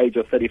ripe old age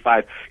of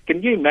 35,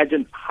 can you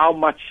imagine how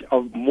much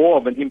more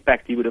of an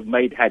impact he would have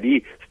made had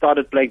he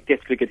started playing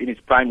Test cricket in his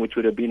prime, which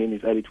would have been in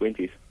his early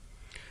 20s?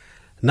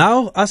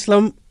 Now,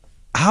 Aslam,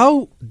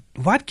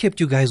 what kept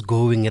you guys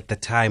going at the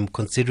time,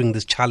 considering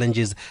these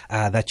challenges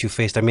that you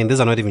faced? I mean, these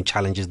are not even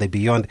challenges; they're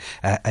beyond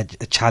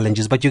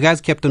challenges. But you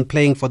guys kept on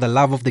playing for the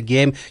love of the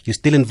game. You're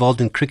still involved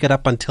in cricket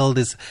up until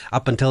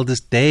this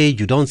day.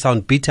 You don't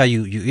sound bitter.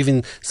 You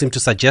even seem to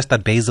suggest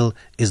that Basil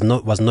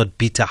was not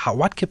bitter.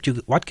 What kept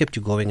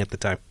you going at the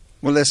time?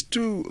 Well, there's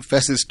two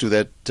facets to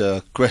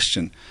that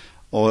question.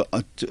 Or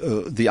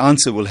the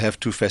answer will have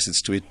two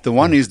facets to it. The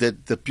one is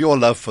that the pure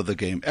love for the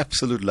game,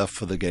 absolute love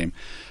for the game.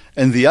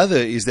 And the other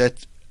is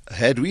that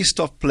had we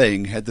stopped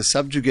playing, had the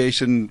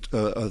subjugation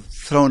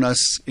thrown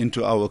us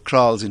into our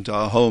kraals, into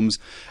our homes,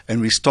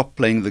 and we stopped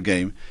playing the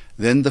game,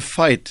 then the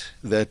fight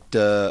that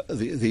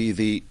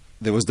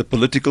there was the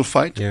political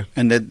fight,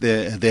 and that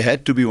there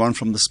had to be one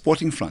from the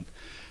sporting front.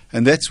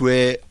 And that's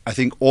where I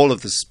think all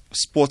of the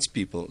sports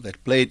people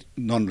that played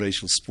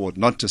non-racial sport,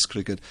 not just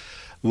cricket,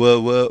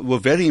 were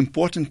very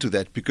important to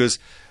that, because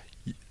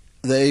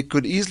they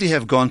could easily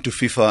have gone to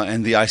FIFA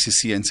and the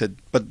ICC and said,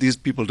 but these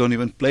people don't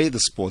even play the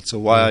sport, so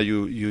why are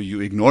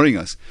you ignoring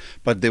us?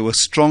 But there were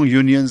strong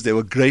unions, there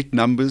were great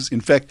numbers.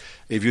 In fact,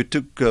 if you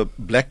took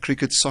black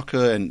cricket,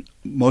 soccer, and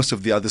most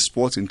of the other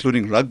sports,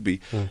 including rugby,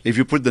 if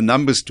you put the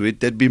numbers to it,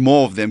 there'd be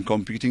more of them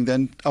competing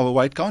than our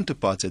white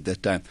counterparts at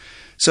that time.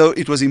 So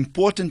it was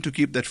important to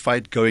keep that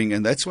fight going,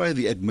 and that's why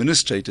the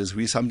administrators,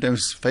 we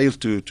sometimes fail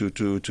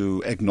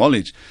to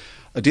acknowledge,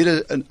 did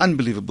an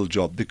unbelievable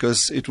job,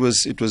 because it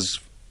was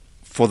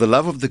for the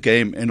love of the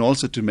game, and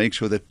also to make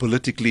sure that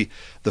politically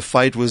the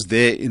fight was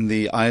there in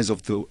the eyes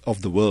of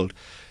the world.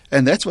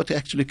 And that's what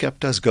actually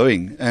kept us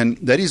going. And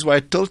that is why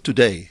till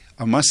today,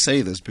 I must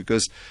say this,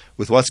 because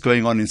with what's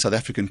going on in South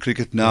African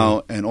cricket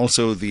now, and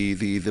also the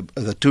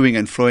toing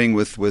and froing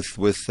with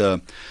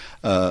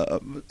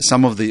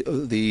some of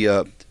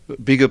the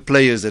bigger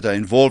players that are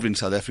involved in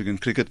South African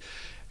cricket,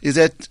 is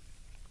that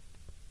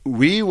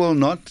we will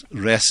not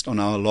rest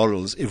on our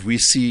laurels if we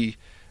see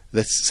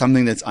that's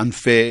something that's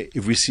unfair,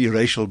 if we see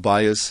racial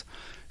bias.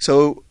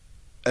 So,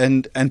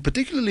 and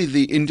particularly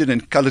the Indian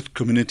and coloured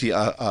community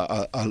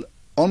are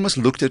almost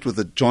looked at with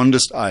a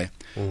jaundiced eye,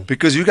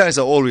 because you guys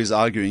are always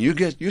arguing.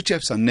 You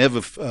chaps are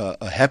never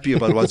happy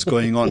about what's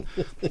going on.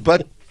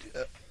 But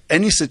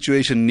any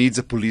situation needs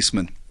a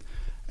policeman.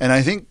 And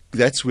I think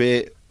that's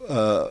where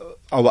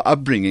our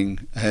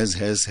upbringing has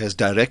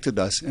directed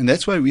us, and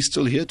that's why we're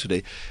still here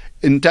today.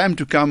 In time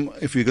to come,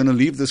 if we're going to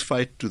leave this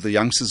fight to the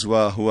youngsters who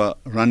are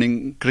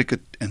running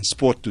cricket and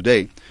sport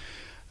today,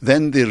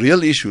 then the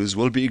real issues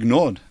will be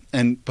ignored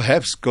and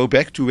perhaps go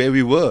back to where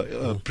we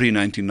were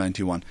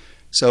pre-1991.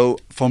 So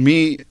for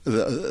me,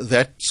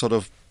 that sort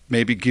of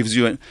maybe gives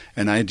you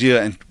an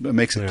idea and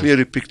makes a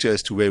clearer picture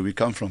as to where we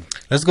come from.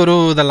 Let's go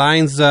to the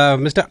lines.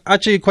 Mr.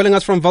 Archie calling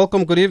us from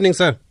Volcom. Good evening,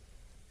 sir.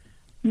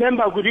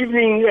 Member, good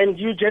evening, and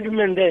you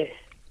gentlemen there.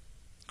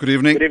 Good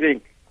evening. Good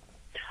evening.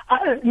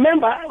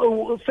 Member,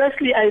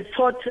 firstly, I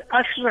thought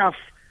Ashraf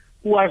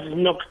was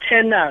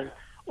nocturnal,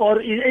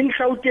 or in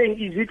Gauteng,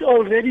 is it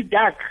already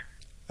dark?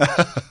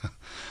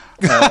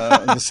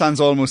 The sun's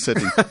almost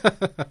setting.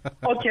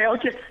 Okay.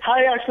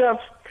 Hi,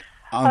 Ashraf.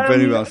 I'm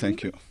very well,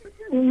 thank you.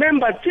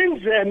 Remember,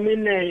 things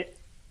in the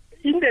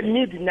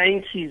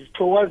mid-90s,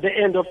 towards the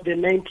end of the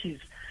 90s,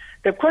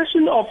 the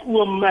question of D.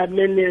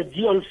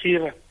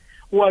 Olvera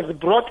was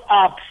brought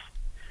up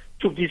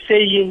to be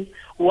saying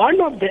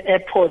one of the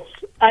airports,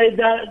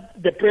 either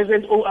the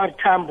present O.R.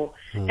 Tambo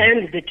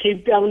and the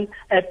Cape Town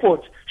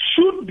airport,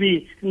 should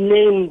be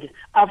named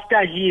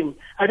after him.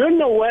 I don't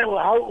know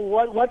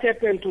what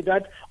happened to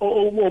that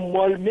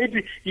mall.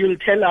 Maybe you'll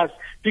tell us.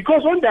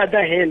 Because on the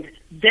other hand,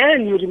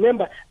 then you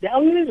remember the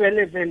only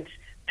relevant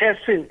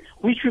person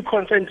which we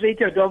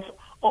concentrated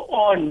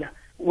on,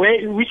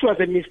 which was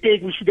a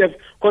mistake, we should have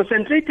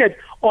concentrated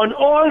on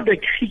all the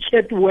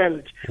cricket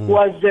world,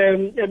 was their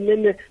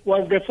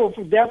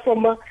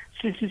former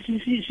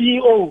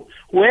CEO,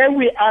 where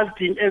we asked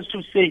him as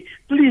to say,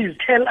 please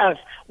tell us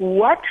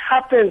what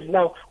happens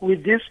now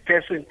with this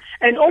person.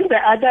 And on the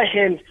other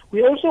hand,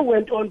 we also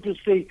went on to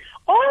say,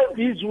 all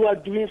these who are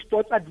doing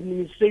sports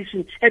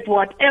administration at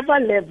whatever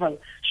level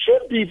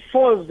should be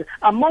forced,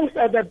 amongst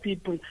other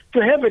people,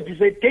 to have a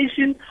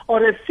dissertation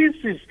or a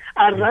thesis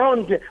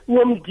around D.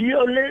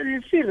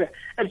 Olvera.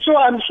 And so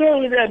I'm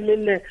sure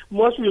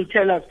most will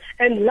tell us.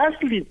 And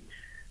lastly,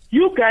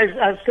 you guys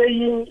are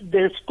saying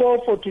the score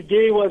for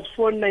today was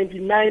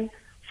 499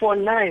 for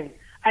 9.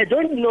 I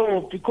don't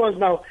know, because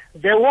now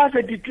there was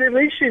a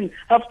declaration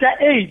after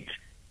 8.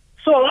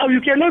 So you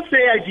cannot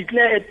say I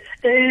declare at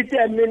 8,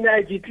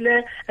 I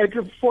declare at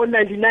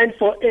 499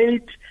 for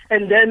 8,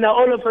 and then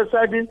all of a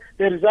sudden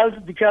the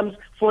result becomes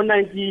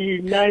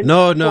 499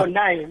 for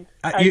 9.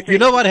 You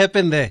know what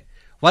happened there?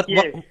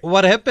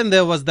 What happened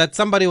there was that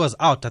somebody was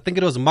out. I think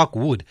it was Mark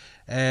Wood.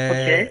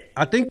 Okay.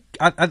 I think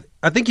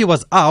he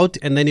was out,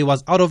 and then he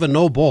was out of a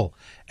no ball,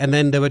 and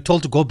then they were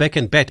told to go back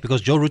and bet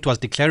because Joe Root was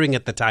declaring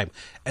at the time,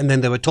 and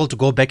then they were told to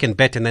go back and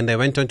bet, and then they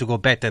went on to go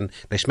bet, and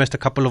they smashed a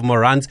couple of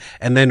more runs,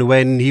 and then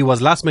when he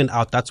was last man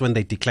out, that's when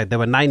they declared. They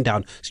were 9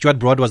 down. Stuart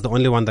Broad was the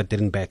only one that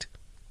didn't bet.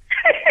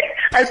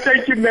 I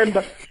thank you,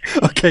 member.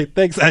 Okay,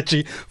 thanks,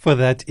 Archie, for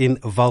that in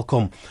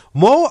Volcom.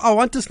 Mo, I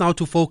want us now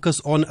to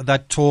focus on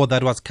that tour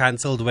that was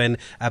cancelled when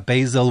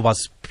Basil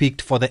was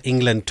picked for the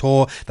England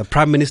tour. The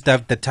Prime Minister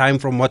at the time,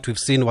 from what we've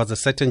seen, was a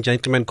certain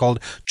gentleman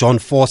called John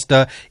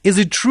Forster. Is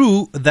it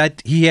true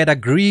that he had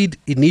agreed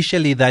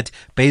initially that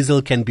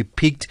Basil can be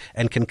picked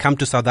and can come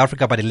to South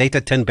Africa, but he later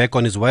turned back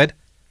on his word?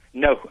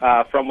 No,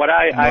 from what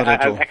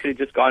I've actually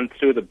just gone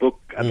through the book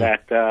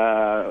that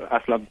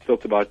Aslam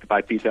talked about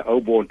by Peter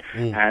Oborn,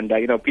 and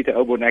Peter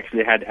Oborn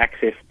actually had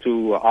access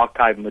to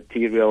archive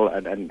material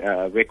and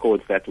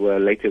records that were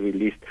later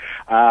released.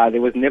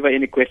 There was never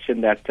any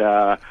question that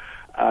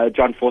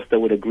John Forster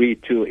would agree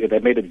to. They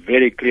made it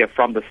very clear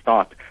from the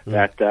start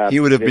that he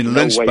would have been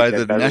lynched by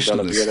the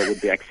nationalists. Basil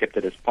would be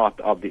accepted as part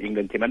of the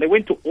England team, and they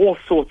went to all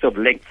sorts of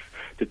lengths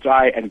to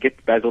try and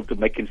get Basil to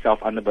make himself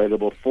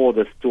unavailable for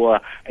this tour,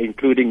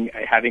 including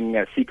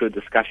having secret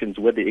discussions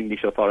with the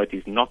English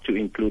authorities not to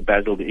include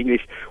Basil. The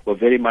English were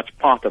very much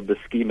part of the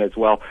scheme as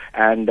well,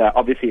 and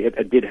obviously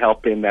it did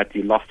help him that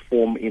he lost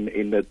form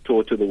in the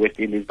tour to the West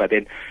Indies, but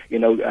then,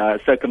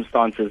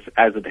 circumstances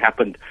as it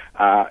happened,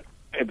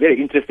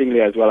 very interestingly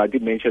as well, I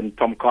did mention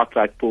Tom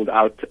Cartwright pulled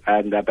out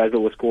and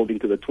Basil was called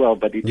into the 12,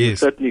 but it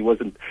certainly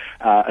wasn't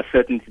a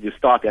certainty to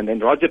start. And then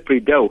Roger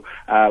Prideaux,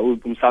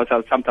 whom some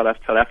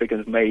South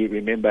Africans may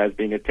remember as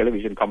being a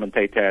television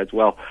commentator as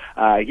well,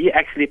 he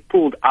actually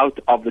pulled out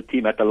of the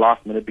team at the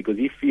last minute because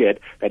he feared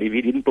that if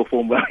he didn't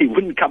perform well, he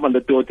wouldn't come on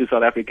the tour to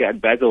South Africa,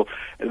 and Basil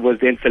was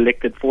then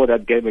selected for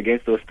that game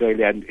against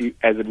Australia. And he,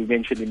 as we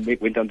mentioned, he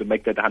went on to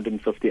make that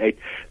 158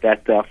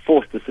 that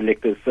forced the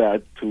selectors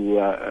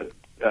to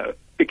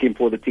pick him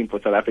for the team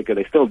for South Africa.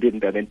 They still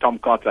didn't, and then Tom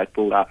Cartwright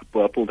pulled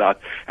out,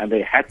 and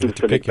they had to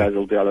select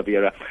Basil de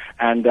Oliveira.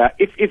 And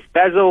if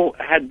Basil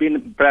had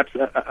been perhaps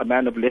a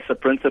man of lesser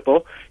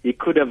principle, he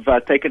could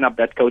have taken up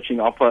that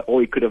coaching offer,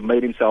 or he could have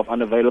made himself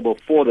unavailable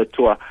for the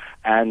tour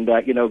and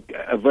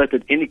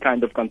averted any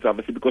kind of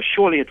controversy, because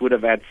surely it would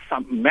have had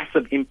some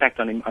massive impact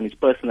on him, on his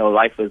personal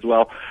life as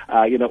well.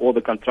 All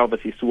the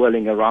controversy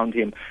swirling around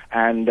him,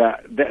 and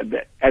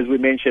as we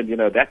mentioned,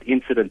 that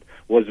incident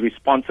was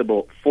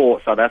responsible for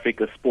South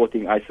Africa's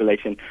sporting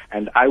isolation,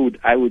 and I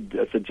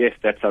would suggest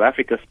that South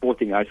Africa's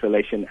sporting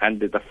isolation and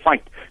the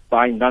fight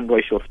by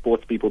non-racial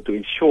sports people to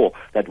ensure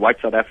that white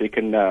South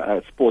African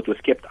sport was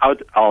kept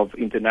out of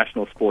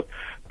international sport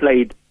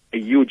played a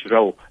huge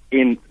role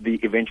in the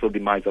eventual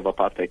demise of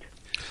apartheid.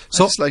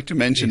 So I'd just like to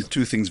mention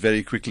two things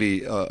very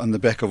quickly on the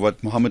back of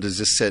what Mohammed has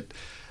just said.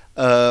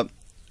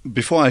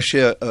 Before I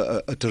share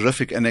a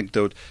terrific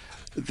anecdote,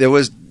 there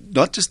was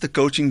not just the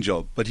coaching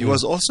job, but he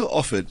was also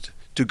offered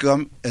to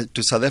come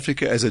to South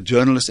Africa as a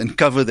journalist and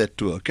cover that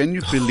tour. Can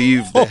you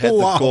believe they had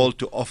the call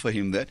to offer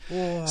him that?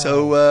 Wow.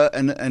 So,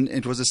 and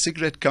it was a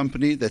cigarette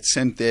company that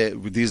sent their,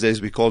 these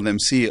days we call them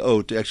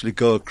CEO, to actually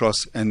go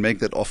across and make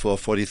that offer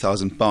of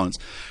 £40,000.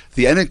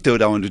 The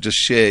anecdote I want to just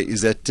share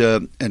is that,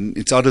 and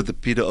it's out of the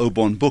Peter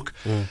Oborn book,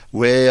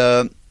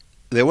 where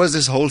there was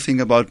this whole thing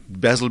about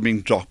Basil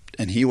being dropped,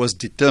 and he was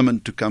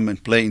determined to come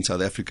and play in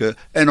South Africa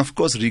and, of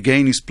course,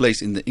 regain his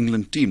place in the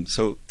England team.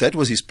 So that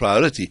was his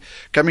priority.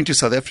 Coming to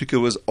South Africa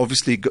was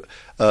obviously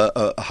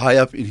high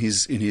up in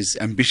his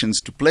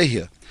ambitions to play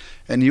here.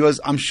 And he was,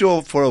 I'm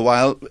sure, for a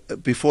while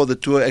before the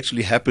tour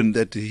actually happened,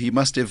 that he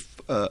must have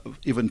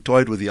even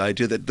toyed with the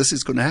idea that this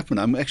is going to happen.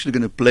 I'm actually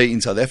going to play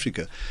in South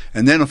Africa.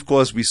 And then, of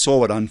course, we saw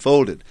what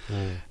unfolded.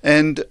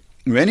 And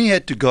when he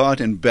had to go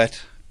out and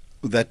bat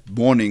that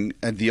morning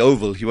at the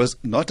Oval, he was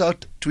not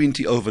out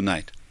 20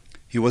 overnight.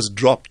 He was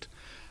dropped.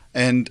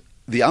 And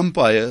the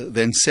umpire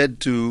then said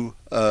to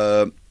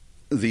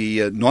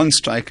the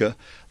non-striker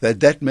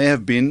that may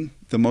have been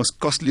the most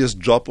costliest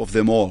drop of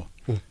them all.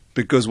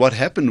 Because what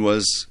happened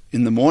was,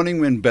 in the morning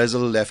when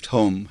Basil left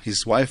home,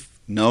 his wife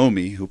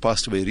Naomi, who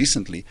passed away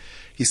recently,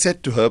 he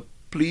said to her,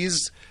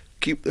 please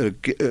keep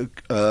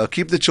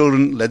the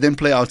children, let them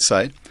play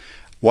outside,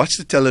 watch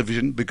the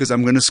television, because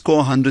I'm going to score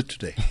 100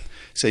 today.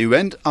 So he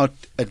went out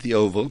at the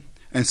Oval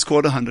and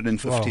scored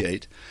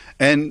 158. Wow.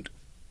 And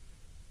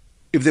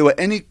if there were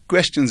any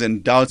questions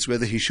and doubts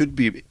whether he should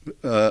be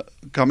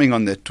coming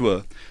on that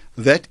tour,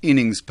 that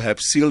innings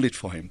perhaps sealed it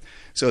for him.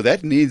 So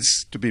that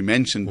needs to be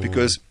mentioned,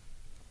 because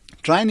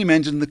try and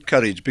imagine the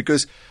courage.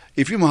 Because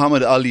if you're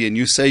Muhammad Ali and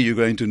you say you're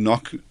going to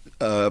knock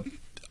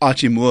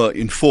Archie Moore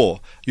in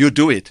 4, you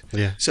do it.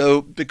 Yeah.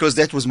 So because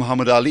that was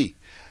Muhammad Ali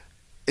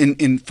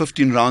in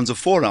 15 rounds or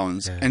 4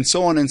 rounds, and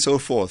so on and so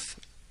forth.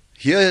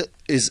 Here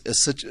is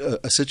such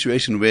a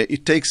situation where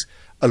it takes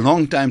a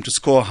long time to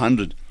score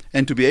 100,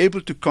 and to be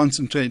able to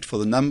concentrate for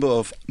the number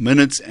of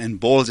minutes and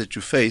balls that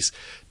you face,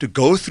 to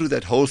go through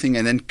that whole thing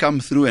and then come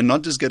through and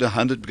not just get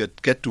 100,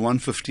 but get to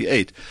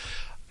 158.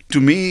 To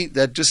me,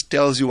 that just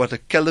tells you what a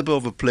caliber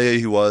of a player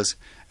he was,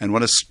 and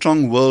what a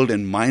strong-willed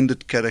and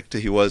minded character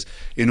he was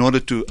in order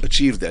to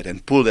achieve that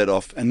and pull that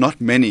off. And not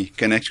many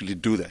can actually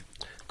do that.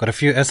 Got a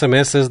few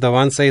SMSs. The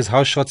one says,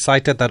 how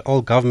short-sighted that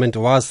old government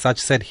was. Such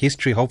said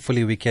history.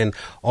 Hopefully we can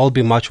all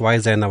be much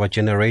wiser in our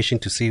generation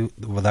to see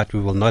that we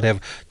will not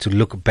have to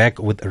look back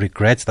with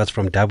regrets. That's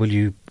from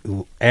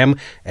WM.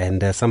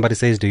 And somebody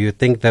says, do you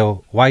think the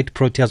white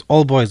Proteas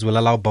All Boys will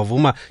allow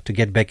Bavuma to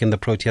get back in the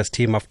Proteas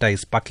team after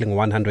his sparkling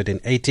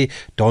 180?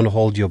 Don't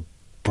hold your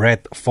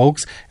breath,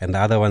 folks. And the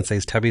other one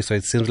says, Tabby, so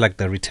it seems like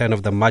the return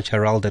of the much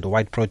heralded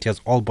white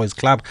Proteas All Boys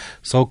Club,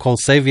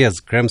 so-called saviors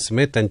Graham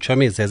Smith and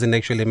Chomis, hasn't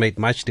actually made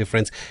much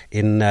difference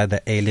in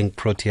the ailing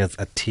Proteas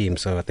team.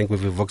 So I think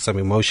we've evoked some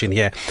emotion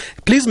here.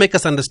 Please make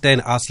us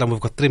understand, Aslam. We've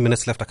got 3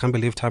 minutes left. I can't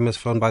believe time has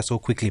flown by so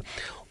quickly.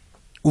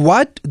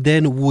 What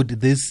then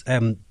would this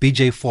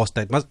BJ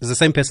Foster, it's the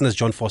same person as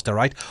John Foster,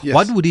 right? Yes.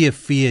 What would he have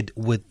feared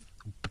with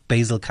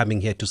Basil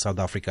coming here to South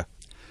Africa?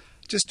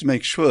 Just to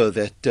make sure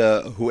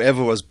that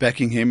whoever was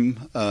backing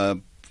him,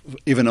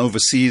 even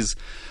overseas,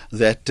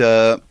 that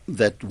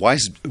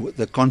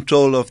the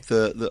control of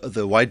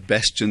the white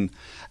bastion,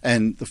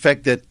 and the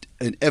fact that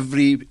in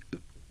every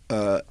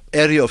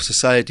area of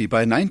society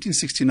by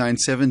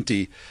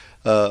 1969-70,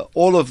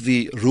 all of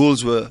the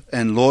rules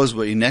and laws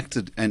were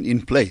enacted and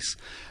in place,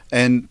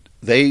 and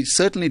they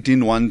certainly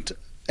didn't want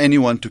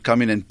anyone to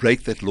come in and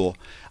break that law.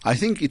 I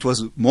think it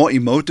was more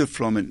emotive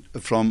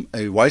from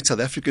a white South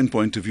African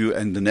point of view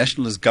and the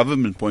nationalist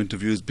government point of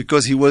view,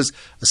 because he was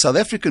a South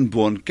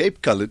African-born,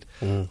 Cape-coloured,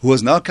 who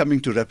was now coming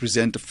to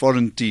represent a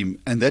foreign team,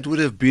 and that would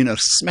have been a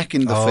smack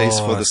in the face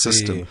for the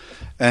system.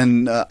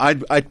 And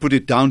I'd put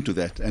it down to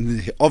that.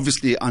 And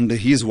obviously, under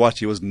his watch,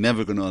 he was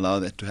never going to allow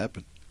that to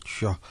happen.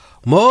 Sure.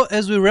 Mo,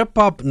 as we wrap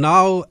up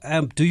now,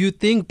 do you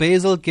think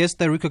Basil gets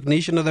the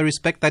recognition or the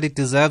respect that it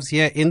deserves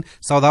here in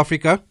South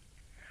Africa?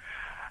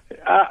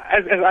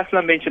 As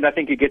Aslam mentioned, I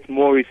think he gets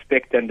more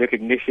respect and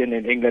recognition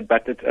in England,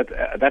 but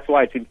that's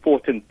why it's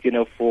important,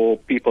 for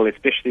people,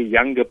 especially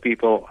younger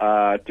people,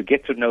 to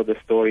get to know the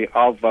story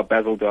of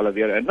Basil de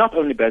Oliveira, and not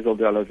only Basil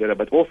de Oliveira,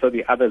 but also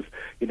the others,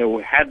 who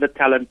had the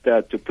talent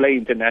to play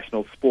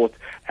international sport,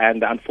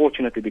 and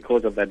unfortunately,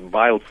 because of that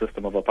vile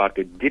system of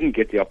apartheid, didn't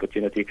get the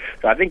opportunity.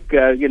 So I think,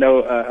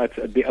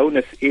 the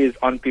onus is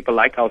on people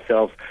like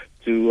ourselves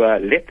to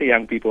let the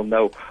young people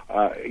know,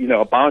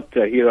 about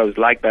heroes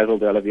like Basil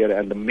de Oliveira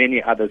and the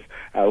many others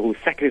who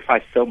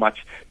sacrificed so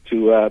much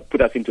to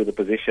put us into the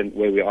position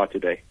where we are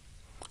today.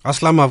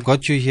 Aslam, I've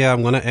got you here.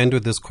 I'm going to end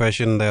with this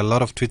question. There are a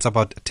lot of tweets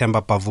about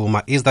Temba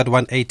Bavuma. Is that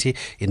 180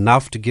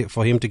 enough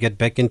for him to get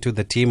back into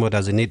the team, or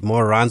does he need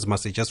more runs?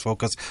 Must he just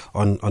focus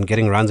on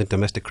getting runs in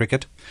domestic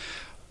cricket?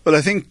 Well,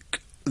 I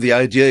think the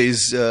idea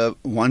is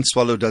one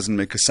swallow doesn't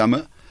make a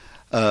summer.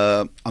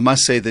 I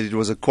must say that it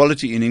was a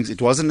quality innings.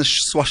 It wasn't a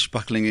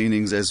swashbuckling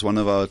innings, as one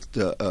of our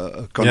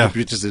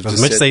contributors has it was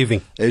just match said.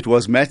 saving. It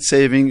was match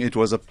saving. It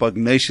was a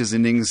pugnacious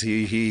innings.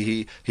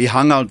 He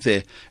hung out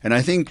there, and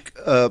I think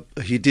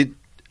he did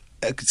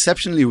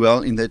exceptionally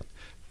well in that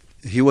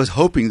he was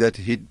hoping that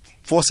he'd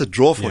force a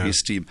draw for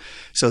his team.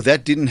 So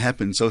that didn't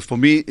happen. So for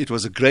me, it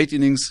was a great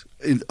innings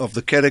of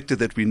the character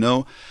that we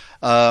know.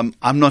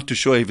 I'm not too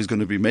sure if he's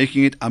going to be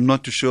making it. I'm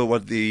not too sure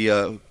what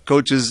the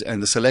coaches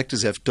and the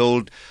selectors have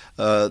told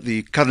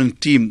the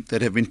current team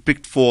that have been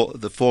picked for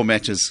the 4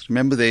 matches.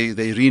 Remember, they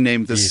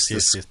renamed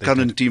this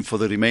current team for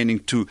the remaining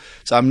 2.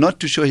 So I'm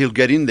not too sure he'll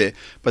get in there.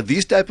 But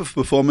these type of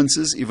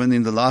performances, even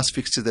in the last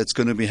fixture that's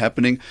going to be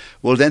happening,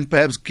 will then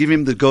perhaps give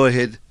him the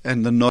go-ahead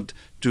and the nod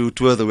to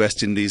tour the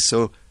West Indies.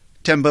 So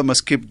Temba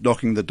must keep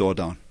knocking the door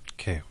down.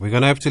 Okay, we're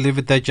going to have to leave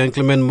it there,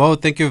 gentlemen. Mo,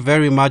 thank you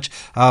very much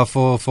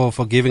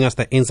for giving us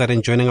the insight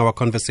and joining our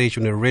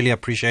conversation. We really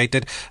appreciate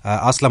it.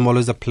 Aslam,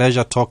 always a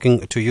pleasure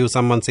talking to you.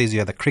 Someone says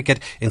you're the cricket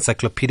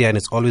encyclopedia, and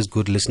it's always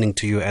good listening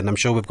to you. And I'm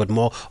sure we've got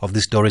more of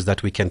these stories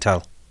that we can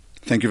tell.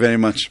 Thank you very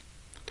much.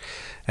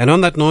 And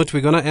on that note,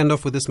 we're going to end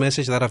off with this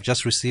message that I've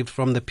just received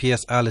from the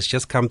PSL. It's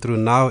just come through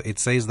now. It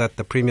says that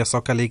the Premier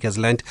Soccer League has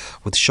learnt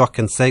with shock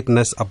and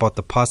sadness about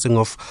the passing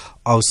of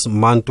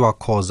Ausmantwa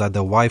Khoza,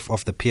 the wife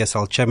of the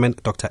PSL chairman,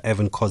 Dr.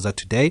 Evan Khoza,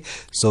 today.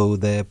 So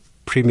the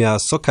Premier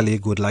Soccer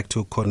League would like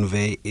to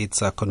convey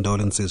its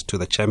condolences to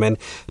the chairman,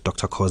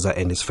 Dr. Khoza,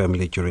 and his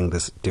family during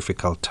this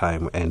difficult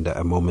time. And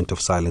a moment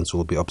of silence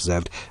will be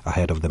observed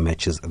ahead of the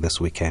matches this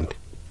weekend.